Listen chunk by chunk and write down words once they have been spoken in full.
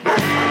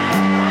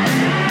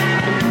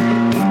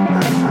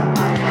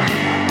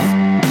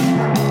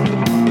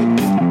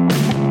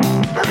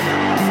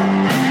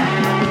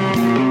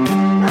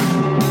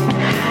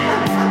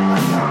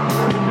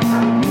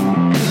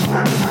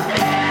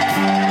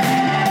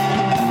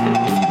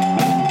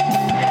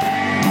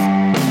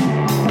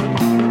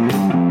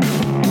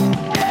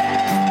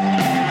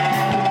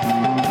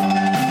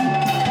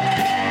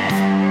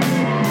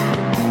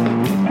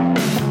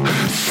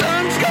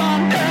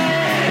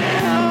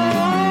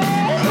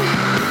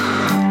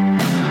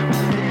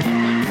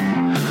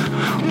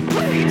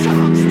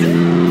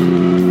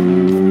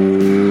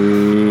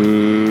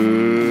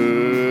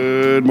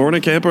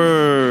morning, campers.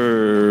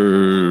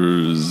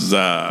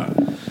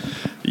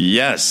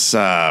 Yes,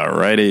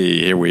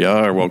 righty. Here we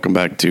are. Welcome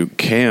back to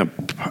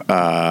camp.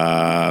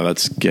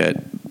 Let's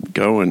get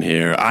going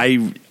here.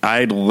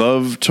 I'd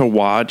love to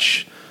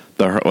watch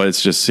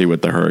let's just see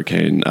what the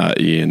Hurricane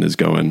Ian is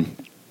going.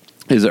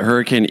 Is it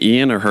Hurricane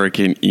Ian or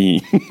Hurricane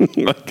E?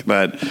 Like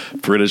that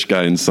British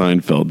guy in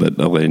Seinfeld that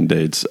Elaine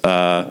dates.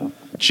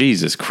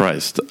 Jesus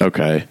Christ.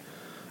 Okay.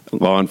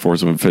 Law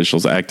enforcement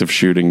officials, active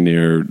shooting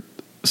near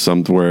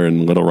somewhere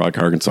in Little Rock,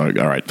 Arkansas.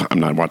 All right,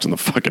 I'm not watching the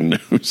fucking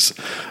news.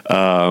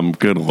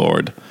 Good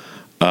Lord.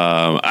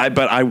 A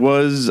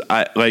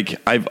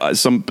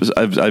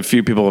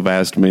few people have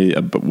asked me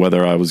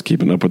whether I was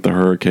keeping up with the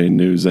hurricane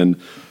news, and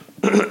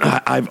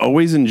I've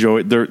always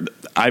enjoyed.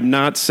 I'm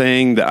not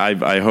saying that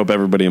I hope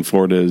everybody in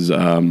Florida is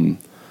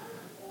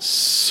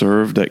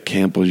served at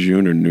Camp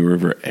Lejeune or New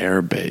River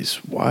Air Base.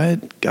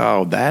 What?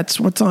 Oh, that's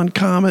what's on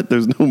Comet?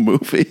 There's no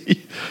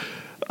movie?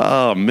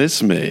 Oh,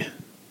 miss me.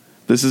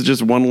 This is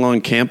just one long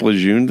Camp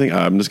Lejeune thing?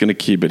 I'm just going to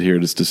keep it here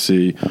just to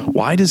see.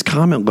 Why does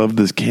Comet love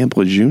this Camp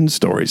Lejeune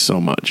story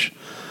so much?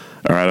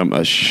 All right,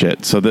 I'm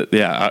shit. So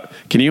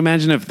can you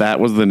imagine if that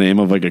was the name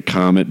of like a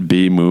Comet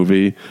B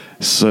movie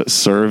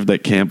served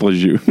at Camp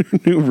Lejeune,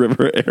 New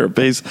River Air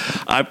Base?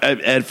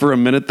 And for a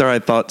minute there, I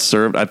thought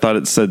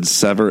it said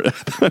severed. I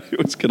thought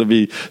it was going to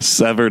be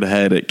severed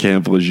head at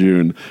Camp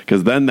Lejeune,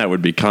 because then that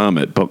would be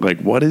Comet. But like,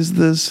 what is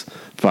this?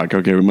 Fuck.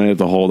 Okay, we might have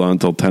to hold on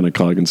until 10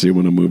 o'clock and see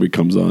when a movie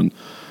comes on.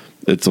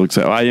 It looks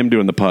like I am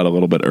doing the pod a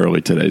little bit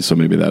early today, so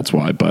maybe that's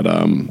why. But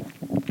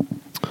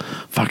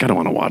fuck, I don't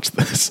want to watch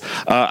this.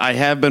 I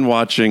have been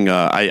watching.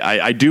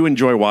 I do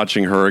enjoy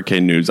watching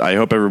hurricane news. I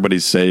hope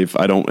everybody's safe.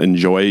 I don't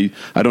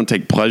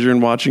take pleasure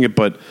in watching it,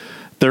 but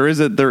there is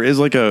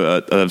like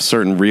a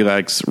certain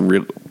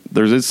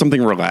there is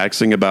something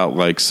relaxing about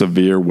like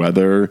severe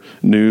weather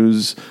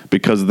news,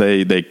 because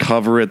they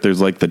cover it.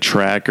 There's like the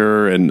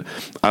tracker, and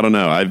I don't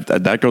know.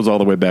 That goes all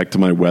the way back to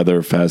my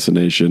weather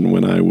fascination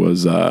when I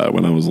was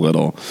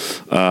little,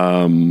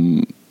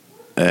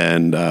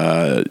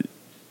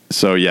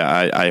 So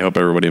yeah, I hope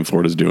everybody in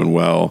Florida is doing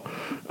well.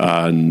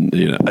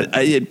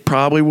 It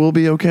probably will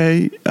be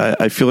okay.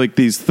 I feel like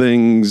these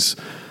things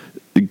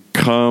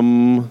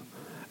come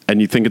and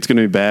you think it's going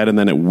to be bad, and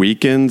then it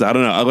weakens. I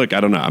don't know. Look, I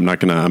don't know. I'm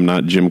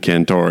not Jim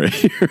Cantor,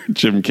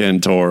 Jim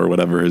Cantor,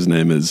 whatever his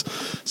name is.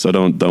 So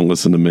don't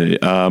listen to me.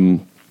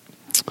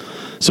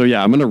 So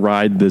yeah, I'm going to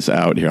ride this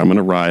out here. I'm going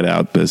to ride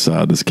out this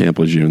Camp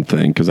Lejeune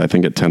thing, because I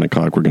think at 10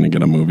 o'clock we're going to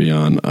get a movie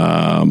on.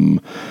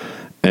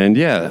 And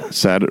yeah,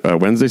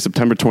 Wednesday,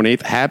 September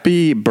 28th.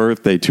 Happy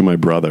birthday to my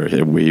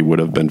brother. We would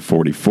have been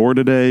 44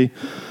 today.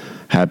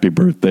 Happy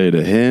birthday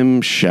to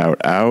him.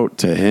 Shout out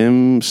to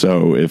him.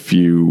 So if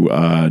you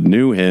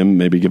knew him,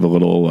 maybe give a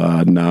little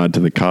nod to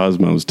the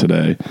cosmos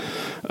today.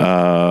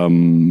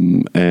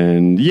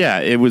 And yeah,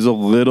 it was a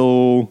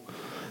little...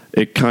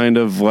 It kind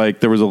of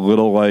like, there was a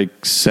little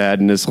like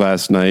sadness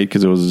last night,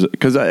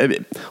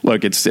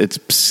 look, it's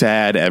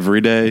sad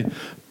every day,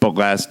 but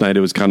last night it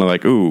was kind of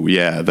like, ooh,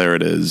 yeah, there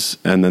it is.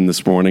 And then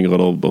this morning a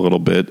little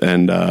bit.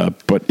 And,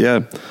 but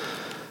yeah,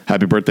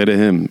 happy birthday to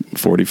him,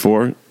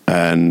 44.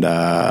 And,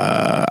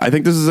 I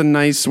think this is a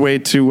nice way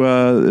to,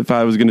 if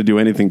I was going to do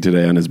anything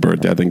today on his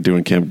birthday, I think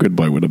doing Camp Good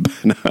Boy would have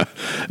been,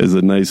 is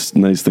a nice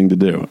thing to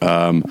do.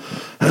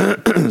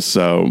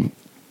 So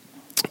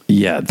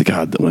yeah,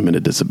 the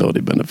limited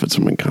disability benefits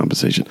from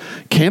compensation.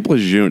 Camp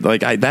Lejeune,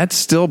 like that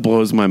still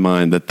blows my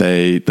mind that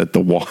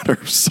the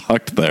water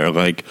sucked there.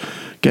 Like,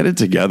 get it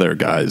together,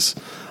 guys.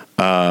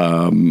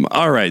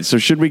 All right, so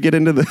should we get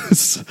into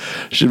this?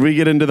 Should we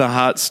get into the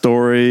hot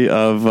story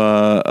of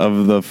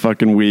the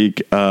fucking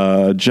week?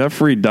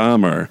 Jeffrey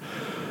Dahmer.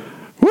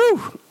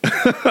 Woo!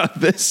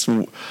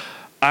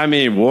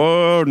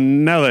 Whoa,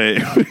 Nelly.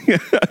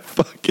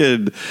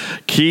 Fucking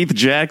Keith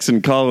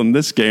Jackson calling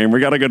this game. We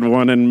got a good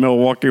one in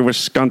Milwaukee,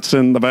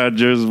 Wisconsin. The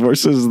Badgers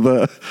versus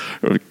the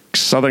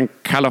Southern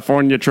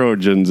California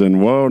Trojans.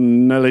 And whoa,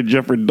 Nelly,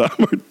 Jeffrey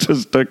Dahmer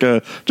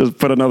just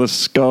put another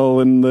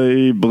skull in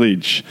the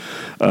bleach.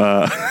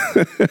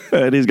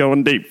 And he's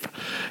going deep.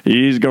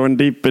 He's going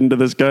deep into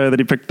this guy that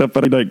he picked up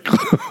at a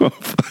nightclub.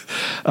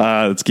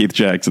 It's Keith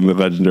Jackson, the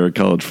legendary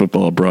college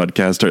football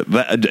broadcaster.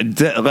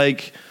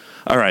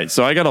 All right,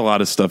 so I got a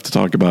lot of stuff to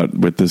talk about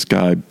with this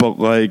guy, but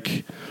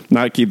like,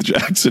 not Keith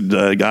Jackson.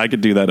 I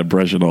could do that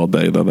impression all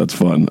day, though. That's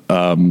fun.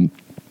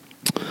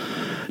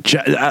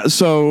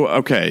 So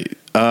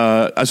I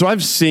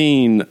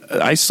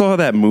saw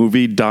that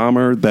movie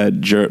Dahmer,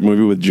 that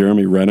movie with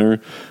Jeremy Renner,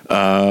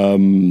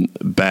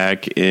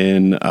 back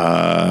in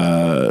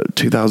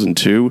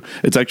 2002.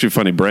 It's actually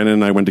funny. Brandon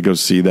and I went to go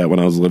see that when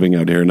I was living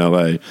out here in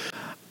LA.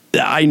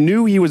 I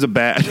knew he was a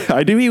bad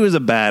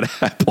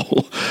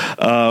apple.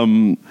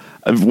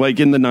 Like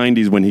in the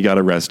 90s when he got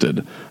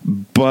arrested.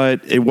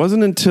 But it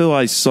wasn't until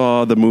I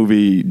saw the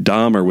movie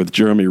Dahmer with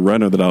Jeremy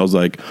Renner that I was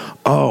like,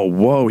 oh,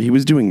 whoa, he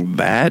was doing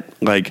that?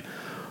 Like,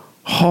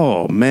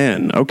 oh,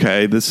 man,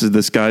 okay,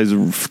 this guy's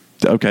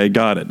Okay,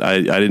 got it. I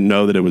didn't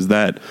know that it was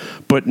that.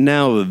 But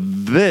now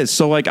this,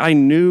 so like I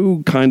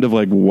knew kind of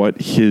like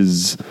what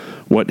his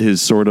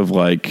sort of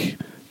like,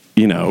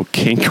 you know,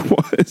 kink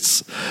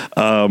was.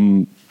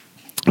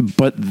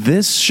 But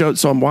this show,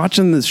 so I'm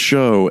watching this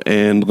show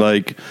and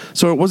like,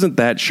 so it wasn't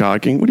that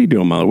shocking. What are you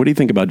doing, Molly? What do you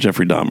think about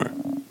Jeffrey Dahmer?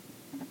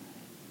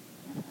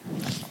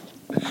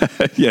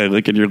 Yeah,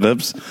 licking your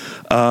lips.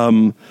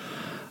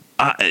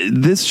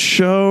 This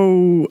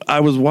show, I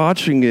was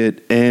watching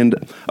it, and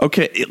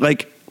okay,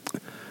 like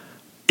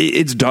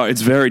it's dark.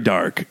 It's very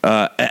dark.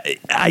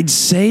 I'd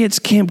say it's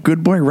Camp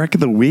Good Boy Wreck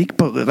of the Week,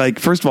 but like,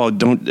 first of all,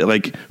 don't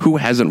like who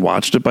hasn't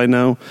watched it by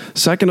now.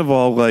 Second of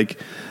all, like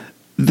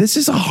this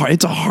is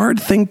it's a hard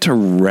thing to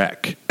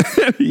wreck.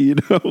 You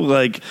know,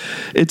 like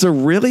it's a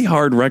really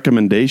hard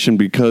recommendation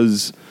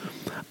because,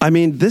 I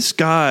mean, this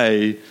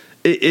guy.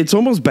 It's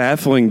almost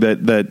baffling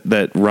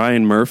that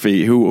Ryan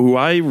Murphy, who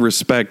I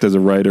respect as a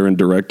writer and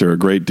director a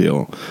great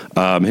deal,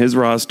 his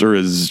roster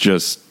is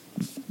just,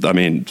 I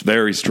mean,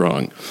 very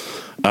strong.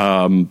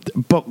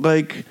 But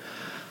like,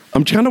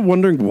 I'm kind of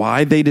wondering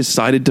why they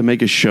decided to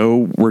make a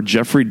show where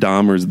Jeffrey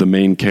Dahmer is the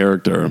main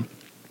character,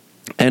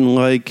 and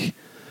like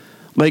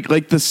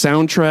the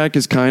soundtrack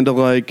is kind of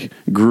like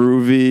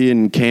groovy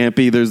and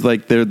campy. There's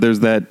like there's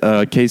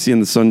that Casey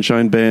and the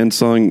Sunshine Band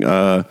song,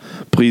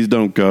 "Please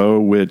Don't Go,"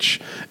 which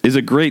is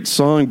a great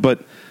song.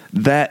 But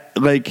that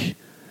like,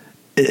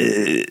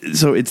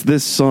 so it's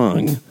this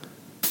song.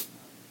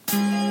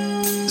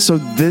 So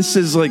this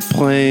is like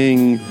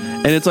playing,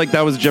 and it's like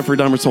that was Jeffrey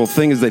Dahmer's whole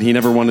thing, is that he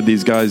never wanted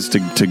these guys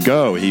to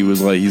go.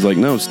 He's like,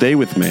 no, stay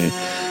with me.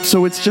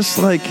 So it's just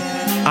like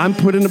I'm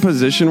put in a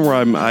position where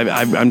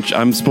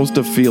I'm supposed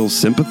to feel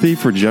sympathy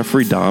for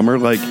Jeffrey Dahmer.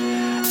 Like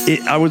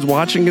I was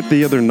watching it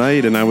the other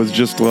night, and I was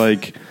just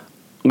like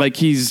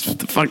he's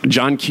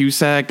John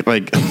Cusack,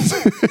 like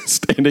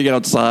standing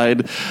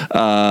outside.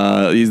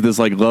 He's this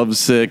like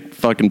lovesick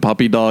fucking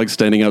puppy dog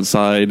standing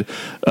outside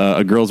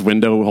a girl's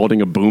window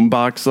holding a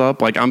boombox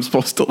up. Like I'm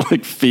supposed to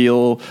like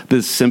feel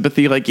this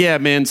sympathy. Like, yeah,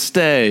 man,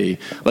 stay.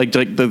 Like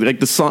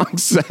the song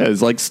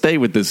says, like, stay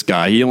with this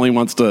guy. He only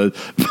wants to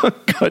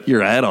cut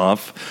your head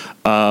off.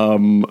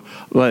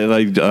 Lloyd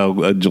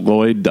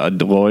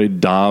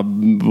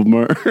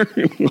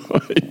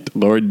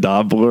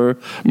Dobler.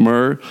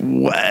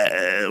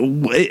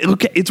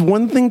 Okay, it's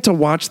one thing to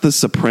watch The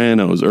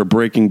Sopranos or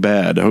Breaking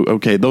Bad.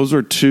 Okay, those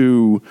are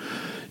two,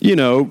 you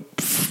know,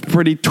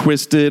 pretty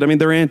twisted. I mean,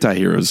 they're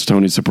anti-heroes,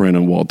 Tony Soprano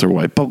and Walter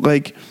White, but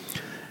like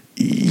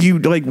you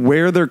like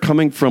where they're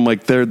coming from,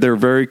 like they're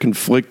very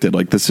conflicted,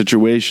 like the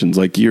situations,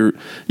 like you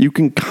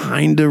can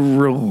kind of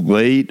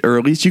relate, or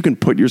at least you can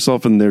put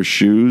yourself in their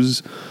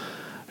shoes.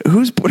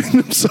 Who's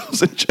putting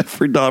themselves in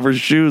Jeffrey Dahmer's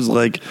shoes?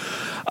 Like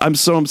I'm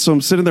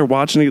sitting there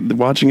watching it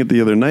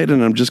the other night,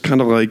 and I'm just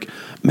kind of like,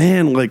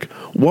 man, like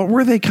what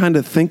were they kind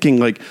of thinking?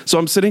 Like, so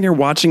I'm sitting here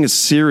watching a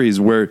series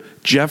where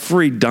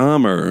Jeffrey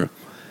Dahmer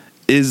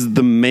is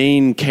the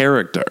main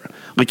character.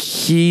 Like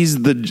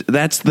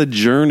that's the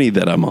journey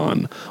that I'm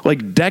on.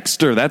 Like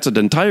Dexter, that's an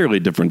entirely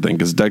different thing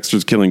because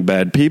Dexter's killing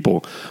bad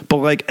people. But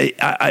like,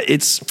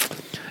 it's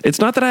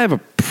not that I have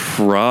a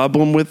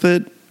problem with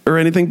it or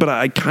anything, but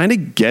I kind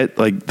of get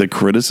like the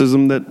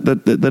criticism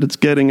that it's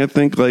getting. I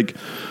think like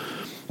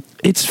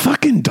it's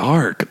fucking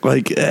dark.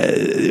 Like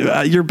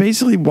you're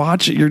basically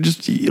watching.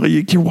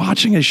 You're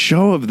watching a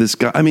show of this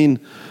guy. I mean,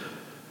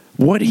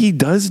 what he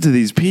does to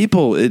these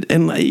people,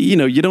 and you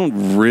know, you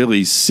don't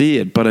really see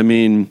it, but I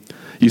mean,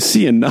 you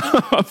see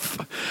enough.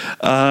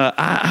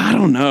 I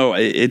don't know.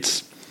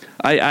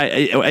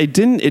 I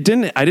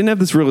didn't have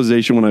this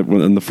realization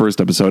when in the first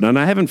episode, and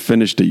I haven't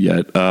finished it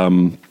yet. I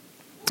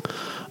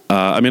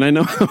mean, I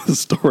know how the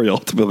story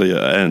ultimately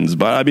ends,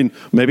 but I mean,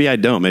 maybe I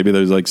don't. Maybe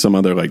there's like some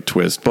other like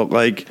twist, but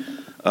like,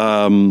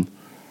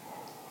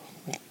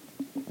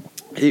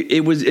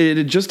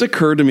 it just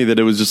occurred to me that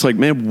it was just like,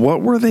 man,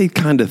 what were they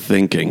kind of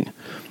thinking?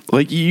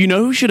 Like, you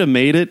know who should have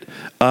made it?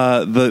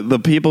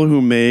 The people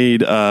who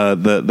made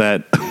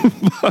that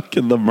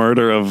fucking the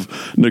murder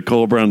of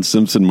Nicole Brown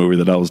Simpson movie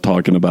that I was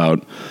talking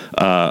about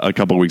a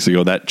couple weeks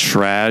ago. That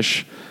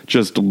trash,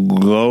 just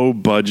low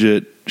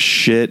budget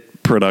shit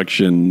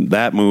production,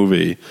 that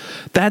movie.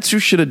 That's who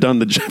should have done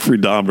the Jeffrey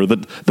Dahmer.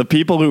 The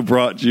people who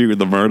brought you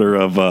the murder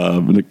of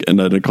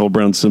Nicole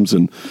Brown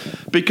Simpson.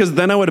 Because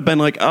then I would have been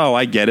like, oh,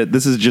 I get it.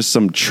 This is just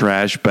some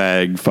trash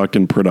bag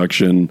fucking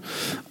production.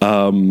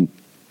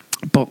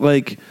 But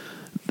like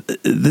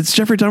this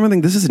Jeffrey Dahmer thing,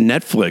 this is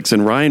Netflix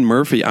and Ryan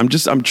Murphy. I'm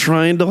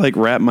trying to like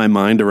wrap my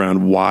mind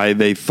around why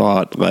they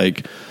thought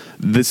like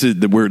this is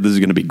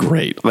going to be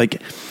great.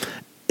 Like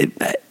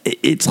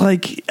it's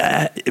like,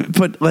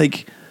 but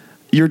like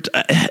you're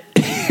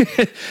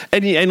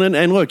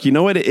and look, you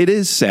know what? It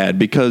is sad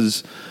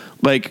because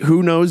like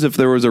who knows if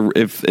there was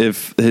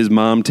if his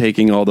mom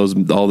taking all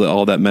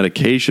that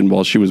medication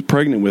while she was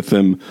pregnant with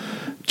him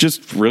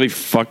just really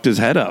fucked his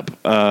head up.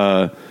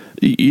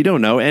 You don't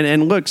know.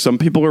 And look, some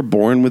people are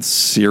born with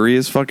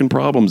serious fucking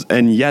problems.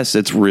 And yes,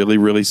 it's really,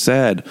 really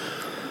sad.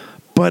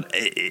 But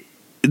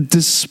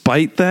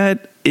despite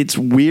that, it's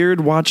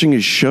weird watching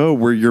a show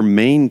where your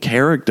main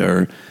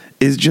character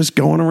is just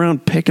going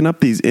around picking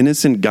up these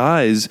innocent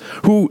guys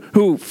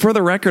who, for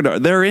the record,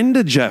 they're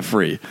into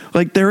Jeffrey.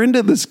 Like, they're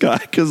into this guy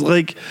because,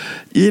 like,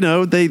 you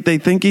know, they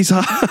think he's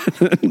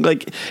hot.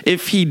 Like,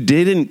 if he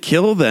didn't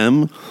kill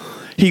them,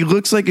 he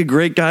looks like a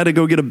great guy to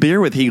go get a beer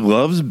with. He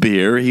loves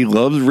beer. He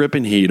loves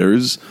ripping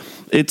heaters.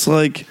 It's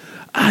like,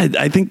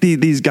 I think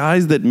these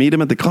guys that meet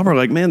him at the club are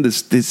like, man,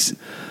 this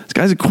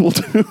guy's a cool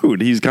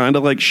dude. He's kind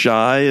of like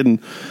shy, and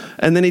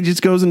then he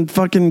just goes and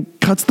fucking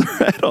cuts their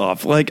head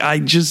off. Like,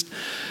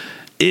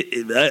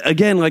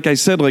 again, like I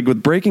said, like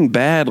with Breaking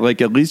Bad,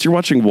 like at least you're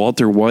watching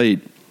Walter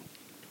White.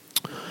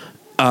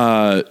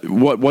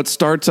 What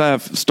starts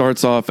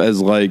off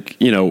as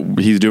like, you know,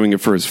 he's doing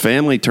it for his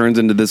family turns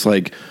into this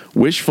like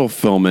wish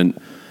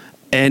fulfillment,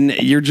 and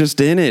you're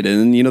just in it.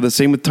 And you know, the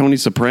same with Tony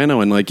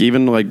Soprano, and like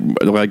even like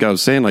I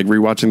was saying, like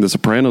rewatching The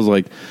Sopranos,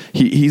 like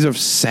he's a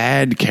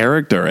sad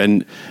character,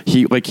 and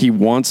he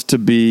wants to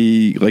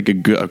be like a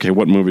good. Okay,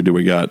 what movie do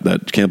we got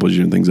that Can't Believe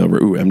June thing's over?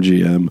 Ooh,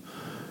 MGM.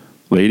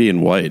 Lady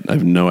in White. I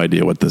have no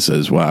idea what this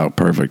is. Wow,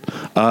 perfect.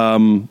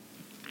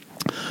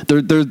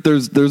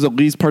 There's at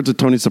least parts of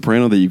Tony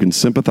Soprano that you can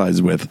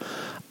sympathize with.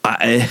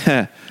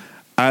 I'm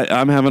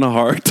having a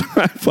hard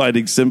time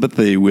finding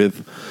sympathy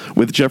with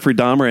Jeffrey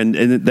Dahmer, and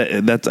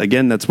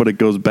that's what it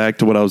goes back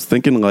to what I was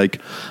thinking. Like,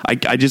 I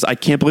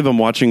can't believe I'm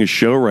watching a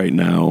show right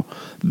now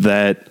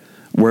that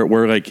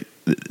where like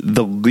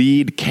the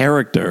lead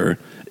character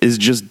is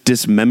just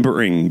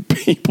dismembering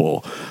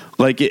people.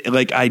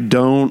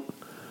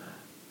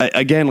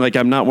 Again, like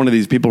I'm not one of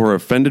these people who are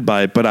offended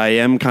by it, but I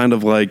am kind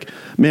of like,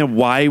 man,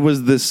 why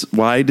did this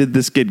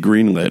get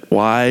greenlit?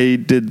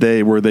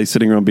 Were they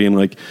sitting around being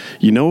like,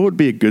 you know, what would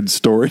be a good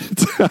story to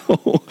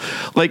tell?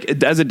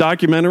 Like as a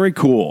documentary,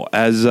 cool.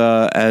 As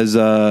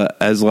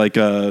like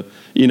a,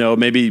 you know,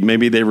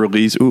 maybe they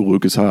release,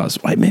 Lucas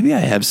Haas. Maybe I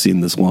have seen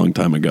this a long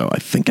time ago. I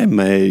think I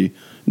may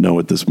know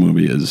what this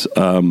movie is.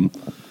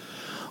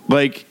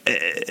 Like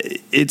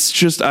it's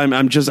just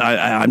I'm just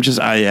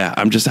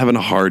having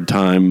a hard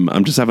time.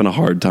 I'm just having a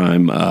hard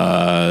time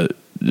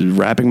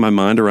wrapping my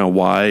mind around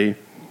why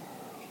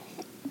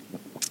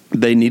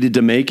they needed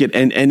to make it.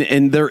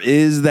 And there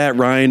is that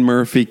Ryan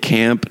Murphy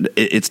camp.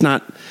 It's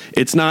not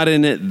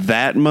in it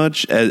that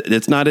much.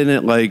 It's not in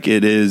it like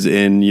it is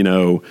in, you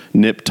know,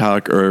 Nip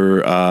Tuck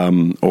or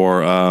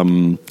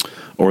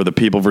The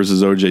People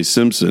versus O.J.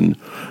 Simpson.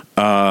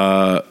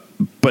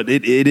 But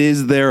it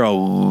is there a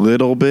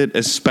little bit,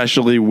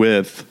 especially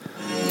with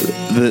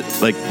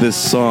this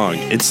song.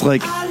 It's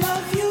like, I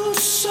love you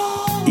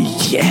so.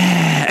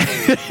 Yeah,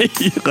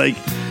 like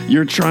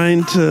you're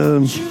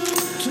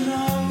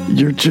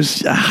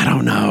just, I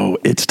don't know.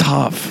 It's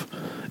tough.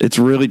 It's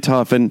really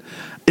tough, and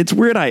it's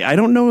weird. I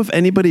don't know if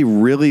anybody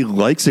really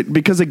likes it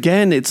because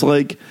again, it's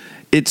like.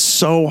 It's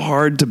so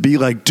hard to be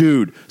like,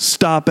 dude,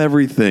 stop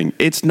everything.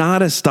 It's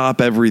not a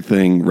stop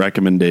everything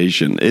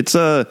recommendation. It's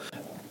not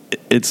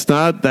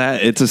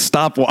that. It's a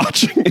stop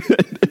watching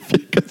it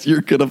because you're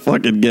going to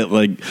fucking get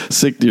like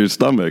sick to your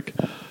stomach.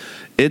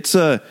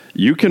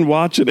 You can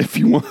watch it if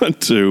you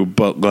want to,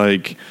 but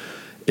like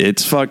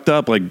it's fucked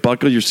up. Like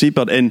buckle your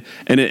seatbelt.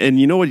 And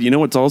you know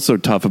what's also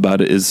tough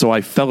about it is, so I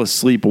fell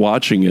asleep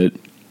watching it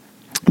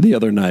the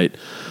other night.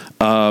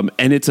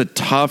 And it's a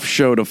tough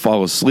show to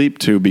fall asleep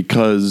to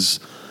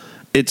because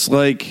it's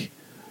like,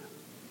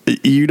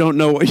 you don't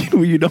know what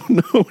you're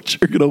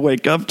going to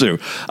wake up to.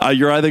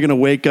 You're either going to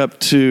wake up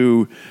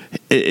to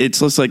it's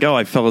just like, oh,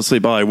 I fell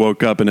asleep. Oh, I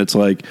woke up and it's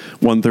like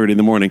 1:30 in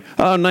the morning.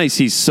 Oh, nice.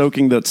 He's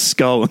soaking that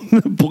skull in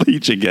the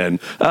bleach again.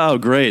 Oh,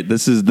 great.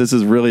 This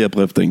is really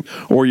uplifting.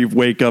 Or you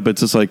wake up,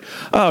 it's just like,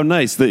 oh,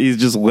 nice that he's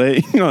just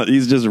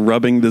he's just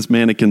rubbing this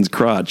mannequin's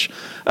crotch.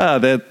 I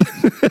mean,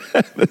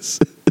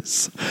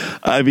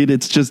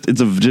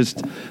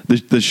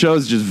 the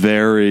show's just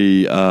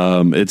very,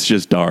 it's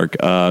just dark.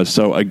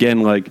 So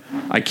again, like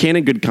I can't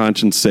in good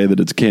conscience say that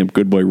it's Camp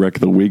Good Boy Wreck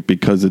of the Week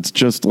because it's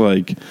just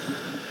like,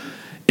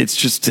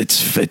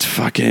 it's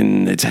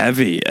fucking, it's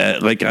heavy.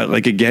 Like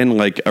again,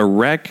 like a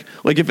wreck,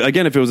 like if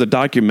it was a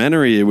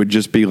documentary, it would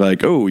just be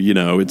like, oh, you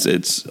know,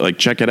 it's like,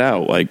 check it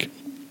out. Like,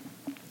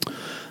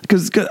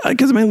 because I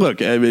mean, look,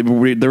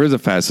 there is a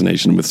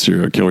fascination with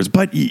serial killers,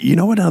 but you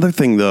know, another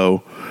thing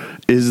though,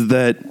 is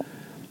that,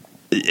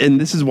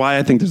 and this is why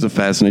I think there's a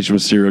fascination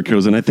with serial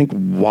killers, and I think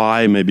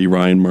why maybe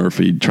Ryan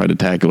Murphy tried to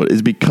tackle it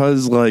is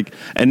because, like,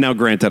 and now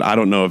granted, I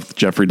don't know if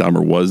Jeffrey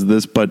Dahmer was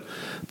this, but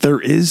there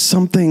is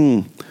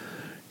something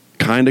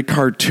kind of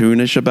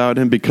cartoonish about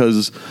him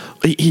because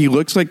he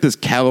looks like this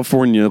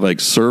California like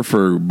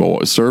surfer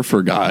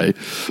guy.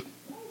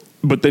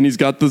 But then he's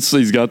got the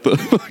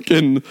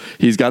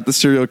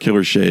serial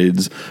killer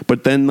shades,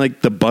 but then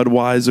like the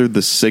Budweiser,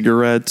 the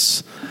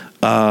cigarettes,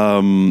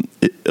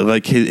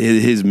 like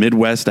his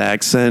Midwest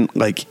accent,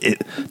 like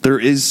there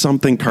is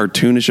something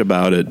cartoonish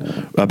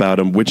about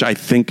him, which I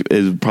think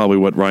is probably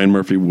what Ryan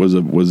Murphy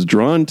was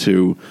drawn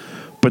to.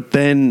 But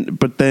then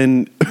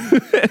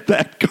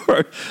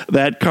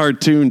that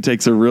cartoon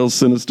takes a real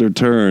sinister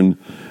turn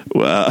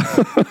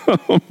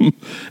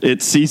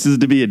it ceases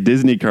to be a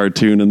Disney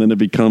cartoon, and then it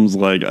becomes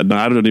like, I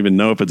don't even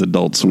know if it's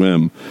Adult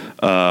Swim.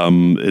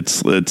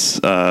 It's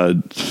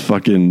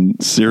fucking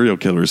Serial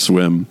Killer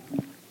Swim.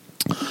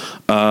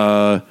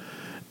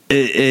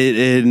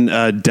 In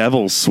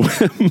Devil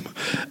Swim,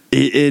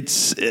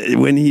 it's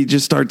when he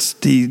just starts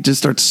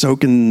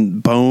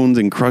soaking bones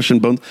and crushing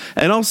bones.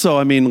 And also,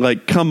 I mean,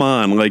 like, come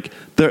on, like,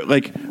 they're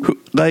like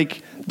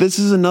this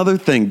is another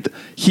thing.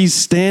 He's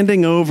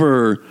standing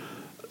over.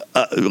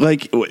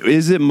 Like,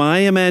 is it my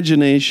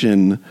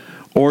imagination,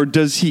 or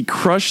does he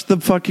crush the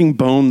fucking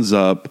bones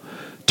up,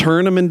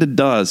 turn them into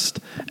dust,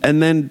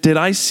 and then, did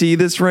I see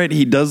this right?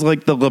 He does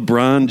like the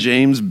LeBron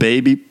James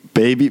baby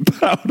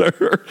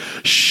powder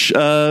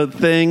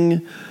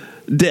thing.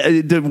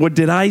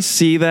 Did I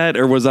see that,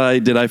 or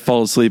did I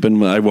fall asleep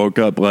and I woke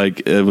up?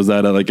 Like, was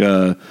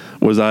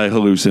I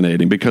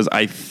hallucinating? Because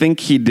I think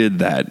he did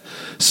that.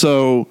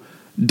 So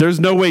there's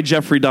no way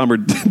Jeffrey Dahmer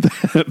did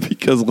that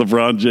because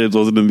LeBron James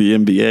wasn't in the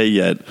NBA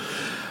yet.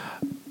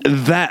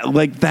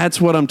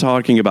 That's what I'm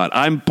talking about.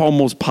 I'm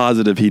almost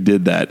positive he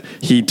did that.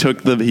 He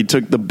took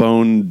the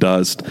bone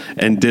dust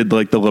and did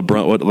like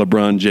what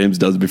LeBron James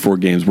does before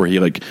games, where he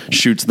like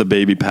shoots the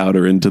baby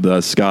powder into the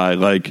sky.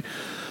 Like,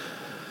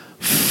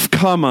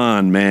 come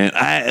on, man.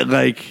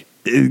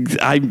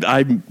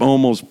 I'm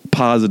almost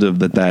positive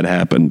that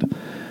happened.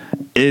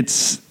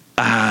 It's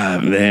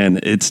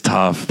it's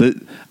tough.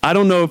 I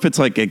don't know if it's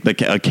like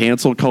a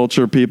cancel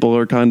culture. People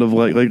are kind of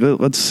like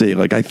let's see.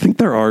 Like, I think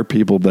there are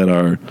people that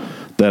are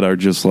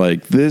just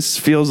like, this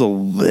feels a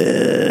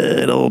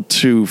little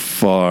too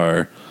far.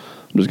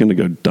 I'm just going to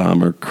go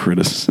Dahmer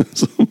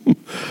criticism.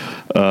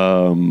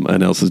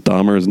 And else says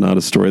Dahmer is not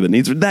a story that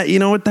needs that. You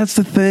know what? That's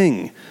the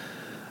thing.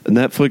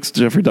 Netflix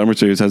Jeffrey Dahmer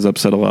series has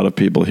upset a lot of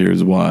people.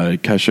 Here's why.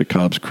 Kesha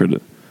Cobb's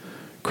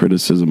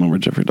criticism over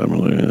Jeffrey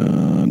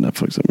Dahmer.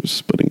 Netflix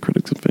splitting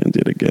critics and fans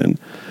yet again.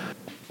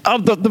 Oh,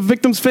 the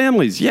victims'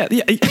 families. Yeah,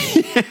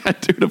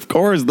 dude, of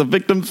course, the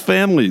victims'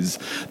 families.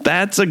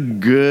 That's a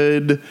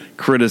good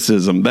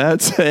criticism.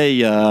 That's a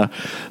good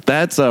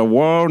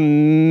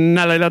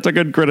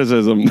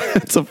criticism.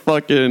 That's a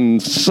fucking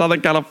Southern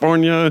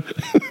California.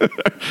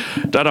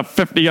 That a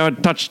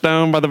 50-yard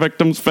touchdown by the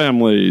victims'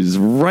 families.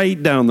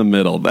 Right down the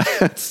middle.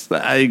 It's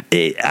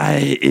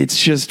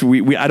just,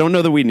 I don't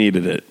know that we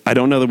needed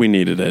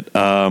it.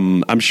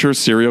 I'm sure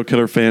serial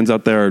killer fans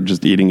out there are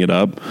just eating it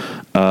up.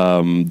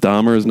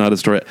 Dahmer is not a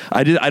story.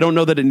 I don't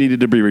know that it needed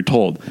to be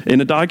retold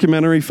in a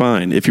documentary.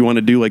 Fine, if you want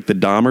to do like the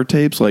Dahmer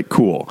tapes, like,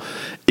 cool.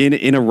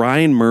 In a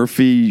Ryan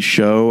Murphy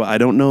show, I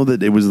don't know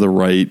that it was the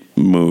right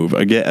move.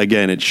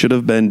 Again, it should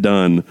have been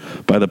done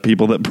by the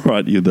people that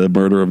brought you the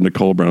murder of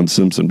Nicole Brown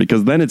Simpson,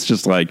 because then it's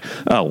just like,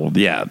 oh well,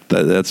 yeah,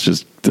 that's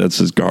just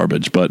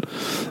garbage. But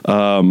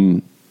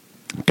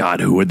God,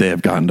 who would they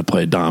have gotten to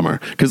play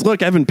Dahmer? Because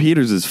look, Evan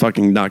Peters is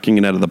fucking knocking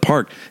it out of the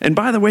park. And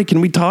by the way,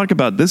 can we talk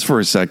about this for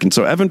a second?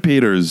 So Evan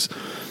Peters,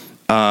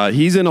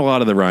 he's in a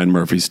lot of the Ryan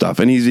Murphy stuff,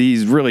 and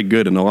he's really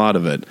good in a lot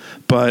of it.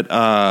 But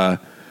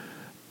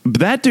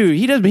that dude,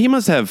 he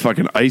must have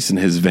fucking ice in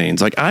his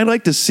veins. Like, I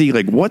like to see,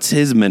 like, what's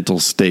his mental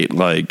state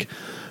like.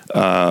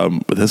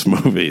 This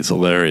movie is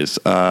hilarious.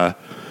 Like,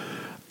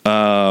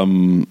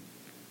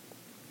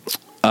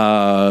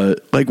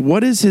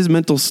 what is his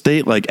mental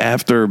state like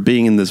after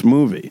being in this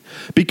movie?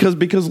 Because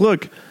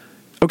look,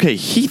 okay,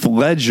 Heath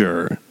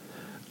Ledger,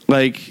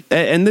 like,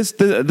 and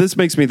this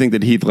makes me think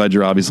that Heath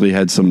Ledger obviously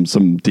had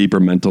some deeper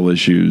mental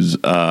issues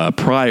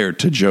prior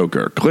to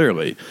Joker,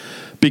 clearly.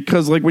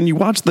 Because, like, when you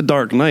watch The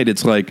Dark Knight,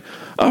 it's like,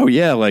 oh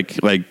yeah, like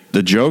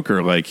the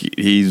Joker, like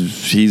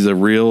he's a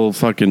real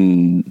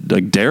fucking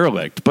like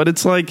derelict. But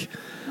it's like,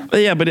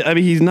 yeah, but I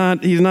mean, he's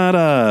not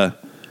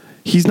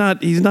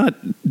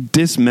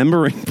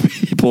dismembering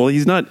people.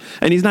 He's not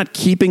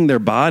keeping their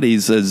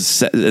bodies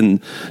and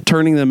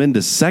turning them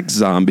into sex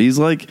zombies.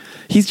 Like,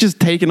 he's just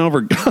taking over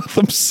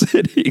Gotham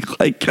City.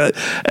 Like,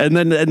 and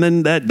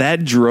then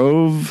that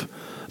drove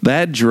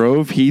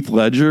Heath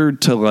Ledger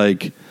to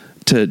like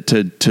to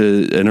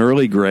an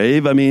early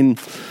grave. I mean,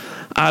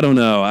 I don't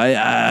know.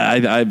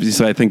 I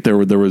think there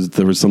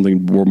was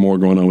something more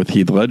going on with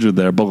Heath Ledger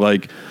there, but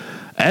like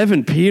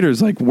Evan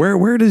Peters, like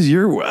where does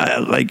your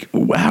like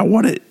wow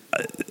what it.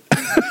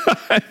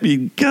 I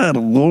mean, God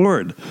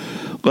Lord,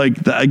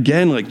 like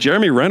again, like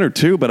Jeremy Renner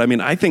too. But I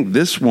mean, I think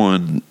this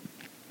one's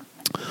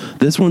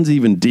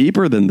even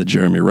deeper than the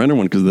Jeremy Renner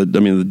one, because that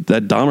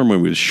Dahmer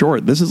movie was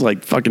short. This is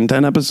like fucking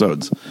 10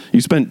 episodes. You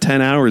spent 10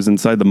 hours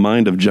inside the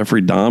mind of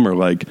Jeffrey Dahmer.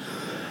 Like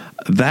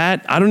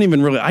that, I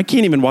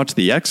can't even watch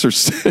The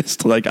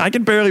Exorcist. Like, I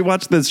can barely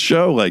watch this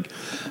show. Like,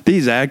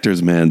 these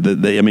actors, man,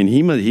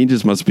 he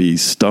just must be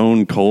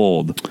stone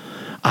cold.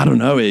 I don't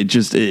know. It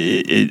just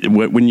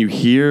when you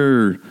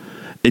hear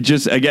it,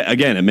 just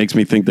again, it makes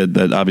me think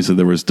that obviously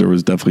there was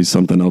definitely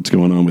something else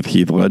going on with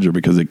Heath Ledger,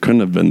 because it couldn't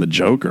have been the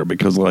Joker,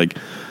 because like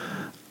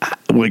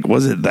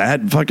was it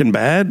that fucking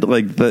bad?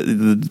 Like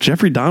the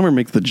Jeffrey Dahmer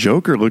makes the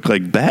Joker look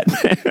like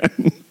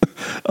Batman.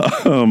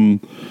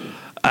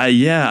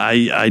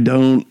 I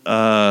don't.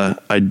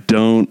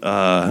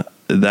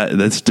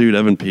 That's dude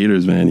Evan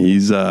Peters, man.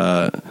 He's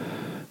don't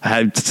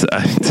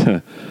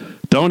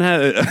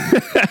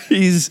have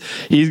he's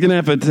gonna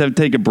have to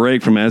take a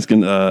break from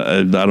asking.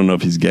 I don't know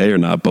if he's gay or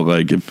not, but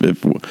like if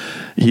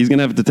he's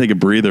gonna have to take a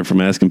breather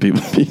from asking people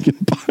if he can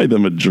buy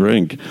them a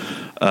drink.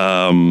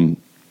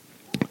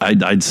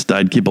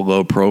 I'd keep a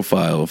low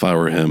profile if I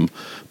were him,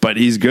 but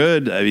he's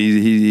good. I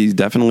mean, he's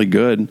definitely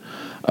good.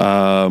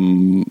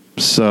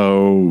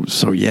 So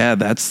yeah,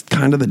 that's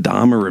kind of the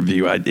Dahmer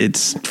review.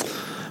 It's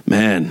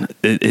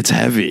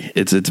heavy.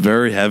 It's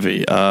very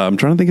heavy. I'm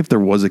trying to think if there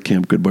was a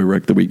Camp Good Boy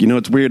Wreck the Week. You know,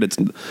 it's weird. It's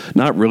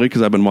not really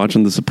because I've been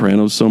watching The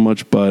Sopranos so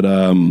much, but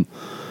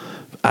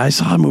I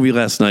saw a movie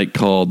last night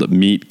called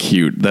Meet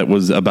Cute that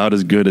was about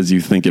as good as you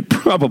think it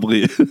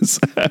probably is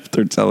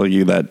after telling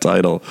you that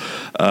title.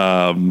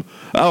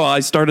 I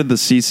started the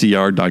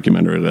CCR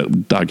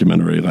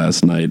documentary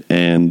last night,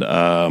 and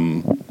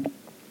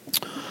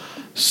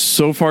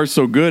so far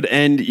so good.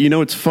 And you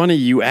know, it's funny.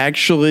 You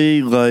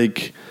actually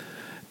like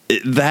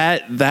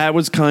that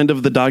was kind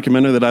of the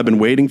documentary that I've been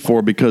waiting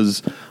for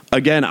because.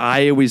 Again,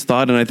 I always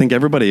thought, and I think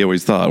everybody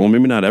always thought, well,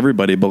 maybe not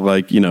everybody, but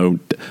like, you know,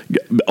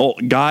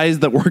 guys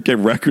that work at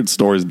record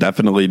stores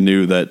definitely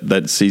knew that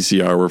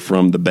CCR were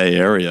from the Bay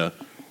Area.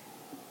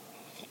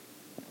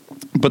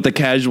 But the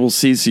casual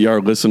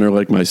CCR listener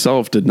like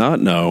myself did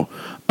not know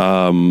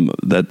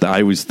that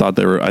I always thought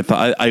they were,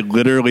 I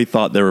literally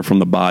thought they were from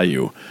the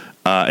Bayou.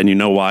 And you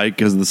know why?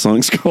 Because the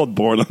song's called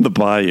Born on the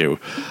Bayou.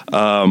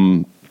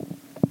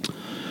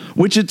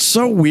 Which it's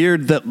so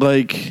weird that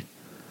like,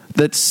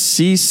 that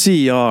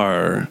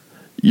CCR,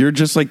 you're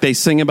just like, they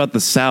sing about the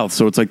South,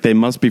 so it's like they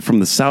must be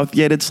from the South,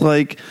 yet it's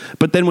like,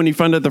 but then when you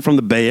find out they're from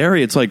the Bay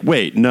Area, it's like,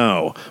 wait,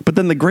 no. But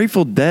then the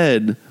Grateful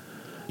Dead,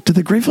 do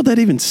the Grateful Dead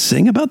even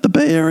sing about the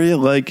Bay Area?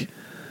 Like,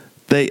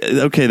 they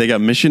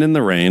got Mission in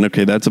the Rain,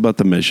 okay, that's about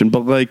the Mission,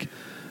 but like,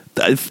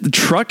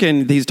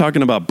 trucking, he's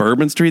talking about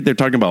Bourbon Street, they're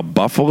talking about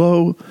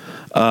Buffalo,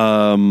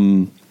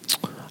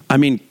 I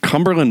mean,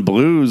 Cumberland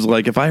Blues,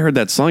 like, if I heard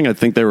that song, I'd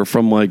think they were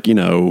from, like, you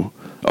know,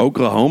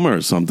 Oklahoma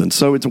or something.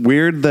 So it's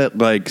weird that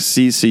like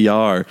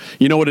CCR,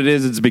 you know what it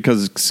is? It's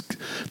because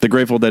the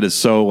Grateful Dead is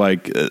so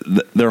like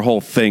their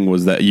whole thing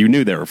was that you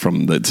knew they were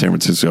from San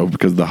Francisco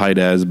because the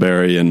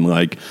Haight-Ashbury and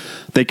like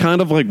they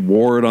kind of like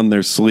wore it on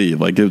their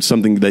sleeve. Like it was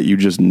something that you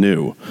just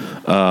knew.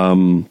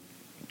 I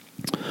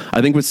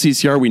think with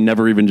CCR we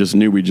never even just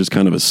knew, we just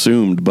kind of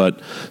assumed. But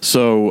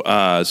so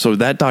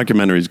that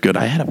documentary is good.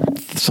 I had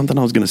something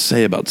I was going to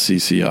say about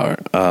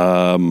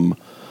CCR.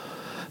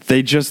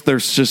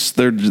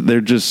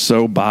 They're just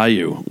so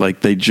Bayou.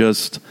 Like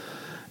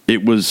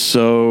it was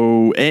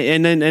so,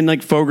 and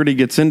like Fogerty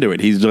gets into it.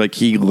 He's like,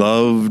 he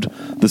loved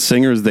the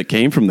singers that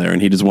came from there and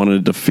he just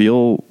wanted it to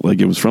feel like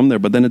it was from there.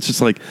 But then it's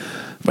just like,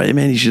 right,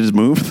 man, you should just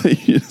move.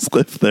 You just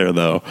live there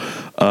though.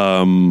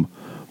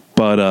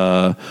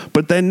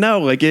 But then no,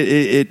 like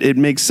it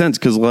makes sense.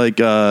 Cause like,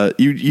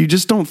 you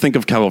just don't think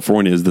of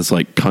California as this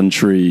like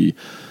country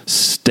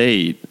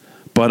state.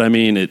 But I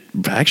mean, it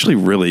actually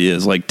really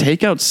is. Like,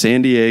 take out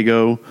San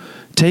Diego,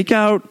 take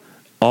out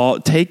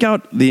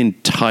the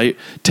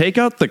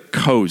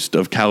coast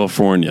of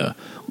California.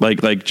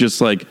 Like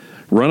just like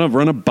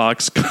run a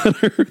box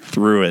cutter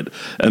through it,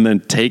 and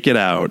then take it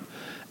out.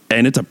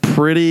 And it's a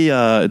pretty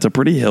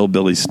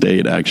hillbilly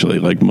state, actually.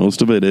 Like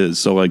most of it is.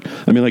 So like,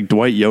 I mean, like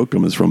Dwight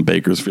Yoakam is from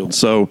Bakersfield.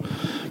 So,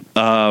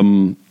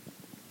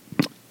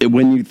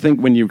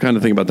 when you kind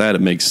of think about that, it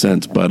makes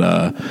sense. But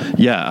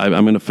yeah,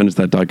 I'm going to finish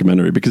that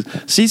documentary because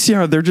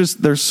CCR,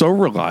 they're so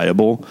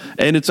reliable,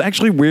 and it's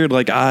actually weird.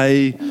 Like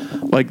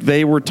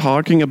they were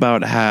talking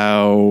about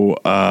how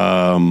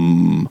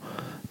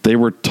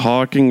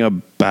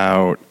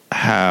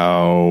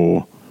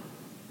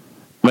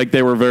like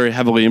they were very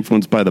heavily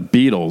influenced by the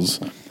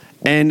Beatles.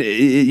 And,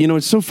 you know,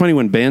 it's so funny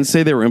when bands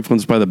say they were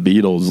influenced by the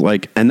Beatles,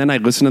 like, and then I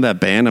listen to that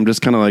band, I'm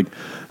just kind of like,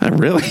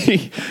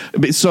 really?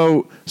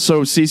 So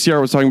CCR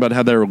was talking about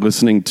how they were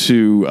listening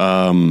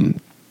to,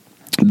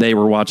 they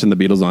were watching the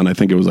Beatles on, I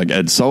think it was like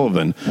Ed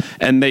Sullivan,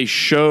 and they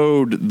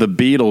showed the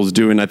Beatles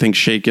doing, I think,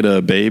 Shake It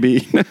a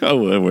Baby.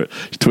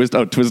 Twist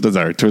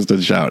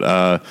and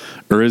Shout.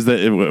 Or is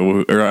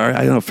that, or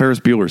I don't know,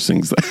 Ferris Bueller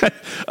sings that.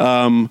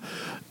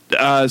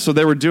 So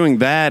they were doing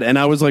that, and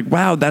I was like,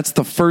 wow, that's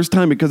the first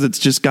time, because it's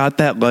just got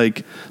that,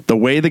 like, the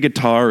way the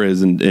guitar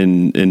is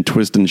in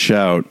Twist and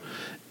Shout,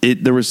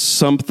 there was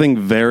something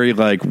very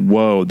like,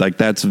 whoa, like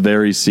that's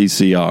very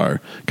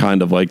CCR,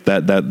 kind of like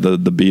that the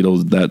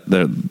Beatles,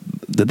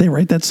 did they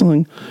write that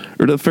song?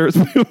 Or did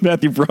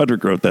Matthew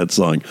Broderick wrote that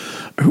song?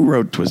 Who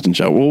wrote Twist and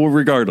Shout? Well,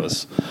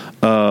 regardless.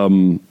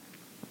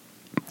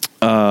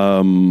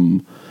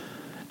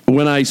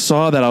 When I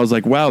saw that, I was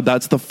like, wow,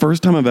 that's the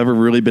first time I've ever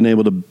really been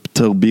able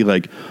to be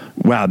like,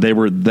 wow, that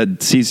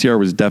CCR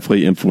was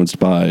definitely influenced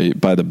by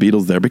the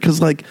Beatles there. Because,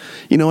 like,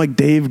 you know, like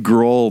Dave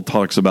Grohl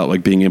talks about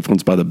like being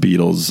influenced by the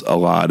Beatles a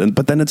lot.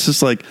 But then it's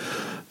just like,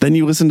 Then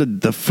you listen to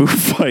the Foo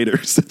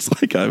Fighters. It's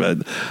like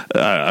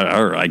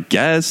I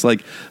guess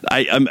like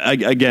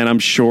I'm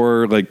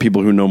sure like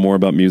people who know more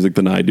about music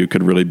than I do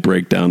could really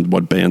break down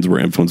what bands were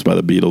influenced by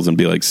the Beatles and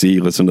be like, see,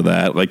 listen to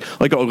that, like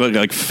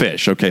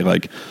Fish, okay,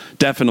 like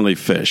definitely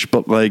Fish,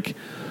 but like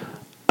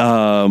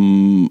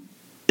some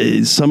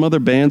other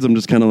bands I'm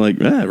just kind of like,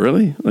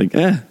 really, like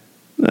I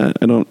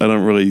don't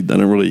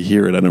really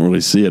hear it, I don't really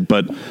see it,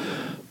 but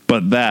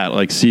that,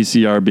 like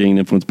CCR being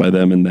influenced by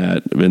them in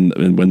that,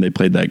 when they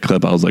played that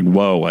clip, I was like,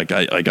 whoa, like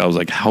I was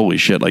like, holy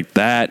shit, like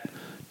that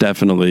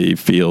definitely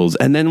feels.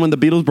 And then when the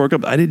Beatles broke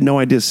up, I had no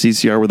idea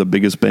CCR were the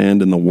biggest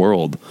band in the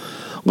world.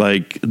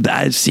 Like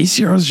that,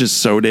 CCR is just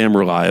so damn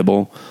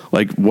reliable.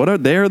 Like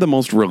they're the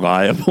most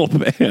reliable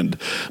band.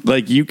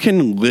 Like you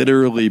can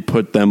literally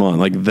put them on,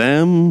 like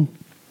them,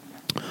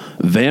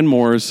 Van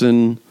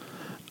Morrison,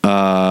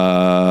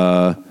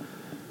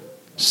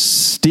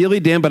 Steely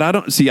Dan, but I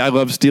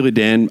love Steely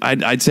Dan.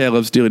 I'd say I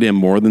love Steely Dan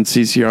more than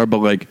CCR, but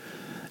like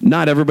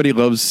not everybody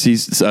loves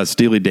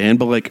Steely Dan,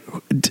 but like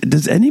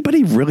does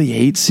anybody really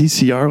hate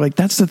CCR? Like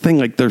that's the thing,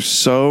 like they're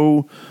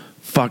so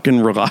fucking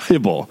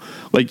reliable.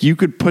 Like you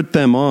could put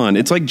them on.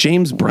 It's like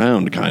James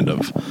Brown kind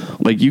of.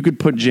 Like you could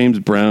put James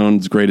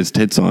Brown's greatest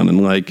hits on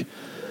and like,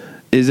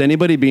 is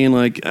anybody being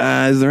like,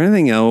 is there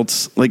anything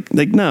else? Like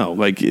no,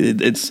 like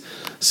it's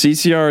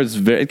CCR is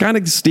very kind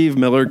of Steve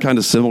Miller, kind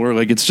of similar.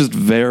 Like it's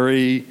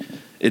very,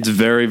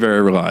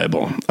 very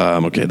reliable.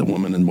 Okay, the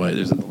woman in white.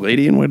 Is it the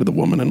lady in white or the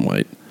woman in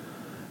white?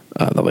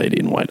 The lady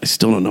in white. I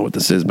still don't know what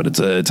this is, but it's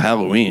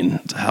Halloween.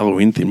 It's a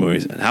Halloween themed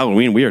movie. And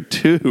Halloween. We are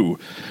 3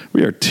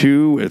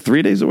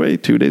 days away.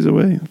 2 days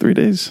away. 3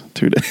 days.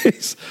 2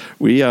 days.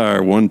 We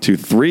are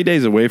 3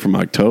 days away from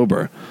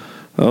October.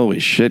 Holy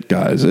shit,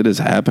 guys. It is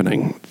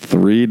happening.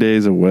 3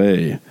 days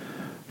away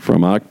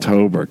from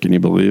October. Can you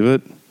believe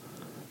it?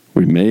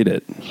 We made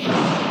it.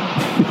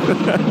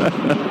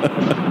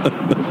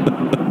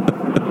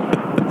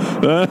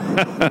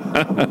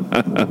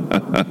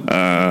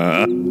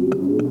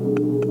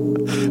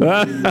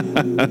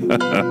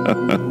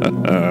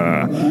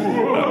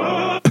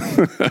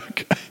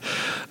 Okay.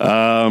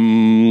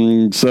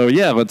 So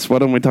yeah, why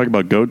don't we talk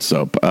about goat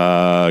soap?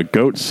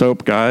 Goat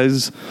soap,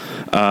 guys.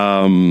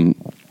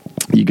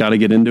 You got to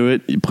get into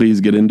it.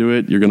 Please get into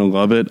it. You're going to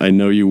love it. I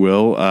know you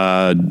will.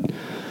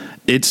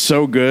 It's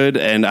so good,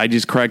 and I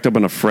just cracked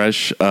open a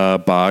fresh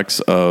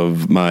box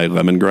of my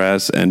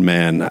lemongrass, and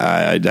man,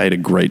 I had a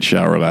great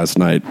shower last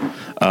night.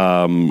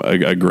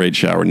 A great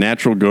shower.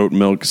 Natural goat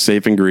milk,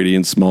 safe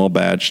ingredients, small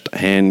batched,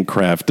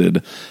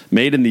 handcrafted,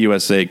 made in the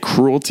USA,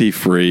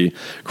 cruelty-free.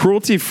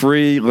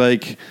 Cruelty-free,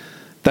 like,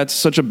 that's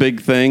such a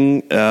big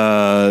thing,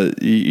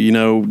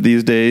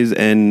 these days,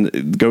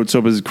 and goat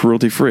soap is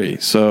cruelty-free.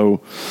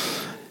 So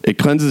it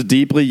cleanses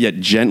deeply yet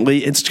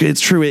gently. It's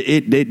true.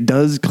 It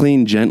does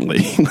clean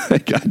gently.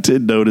 Like I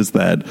did notice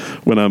that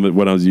when I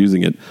was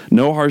using it.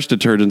 No harsh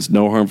detergents,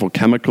 no harmful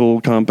chemical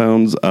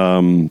compounds.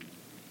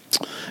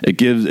 It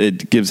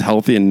gives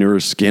healthy and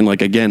nourished skin.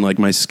 Like again, like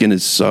my skin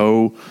is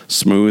so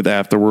smooth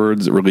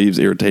afterwards. It relieves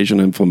irritation,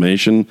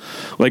 inflammation.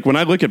 Like when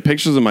I look at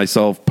pictures of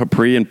myself,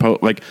 pre and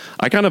post, like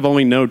I kind of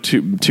only know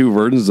two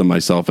versions of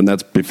myself, and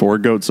that's before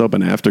goat soap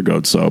and after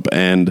goat soap.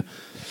 And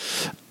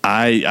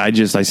I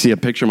see a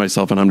picture of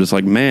myself and I'm just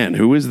like, man,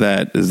 who is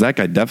that? That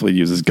guy definitely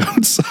uses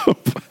goat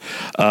soap.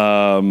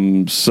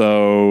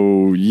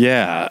 So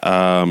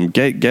yeah,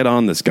 get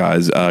on this,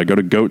 guys. Go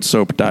to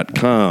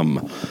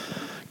goatsoap.com.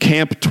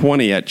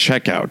 Camp20 at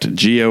checkout.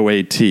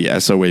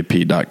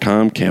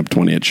 GOATSOAP.com.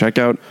 Camp20 at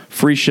checkout.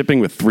 Free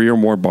shipping with 3 or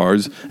more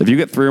bars. If you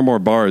get 3 or more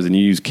bars and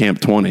you use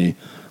Camp20,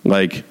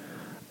 like,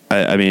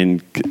 I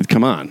mean,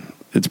 come on.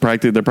 They might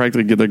give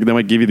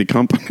you the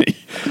company.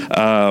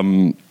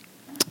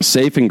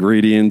 Safe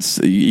ingredients.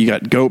 You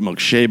got goat milk,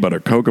 shea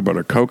butter, cocoa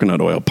butter, coconut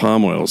oil,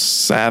 palm oil,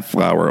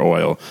 safflower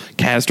oil,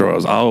 castor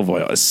oils, olive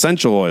oil,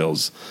 essential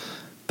oils.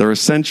 They're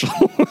essential.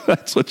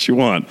 That's what you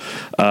want.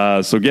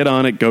 So get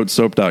on it,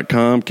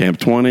 goatsoap.com,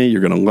 Camp20.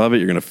 You're going to love it.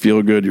 You're going to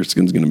feel good. Your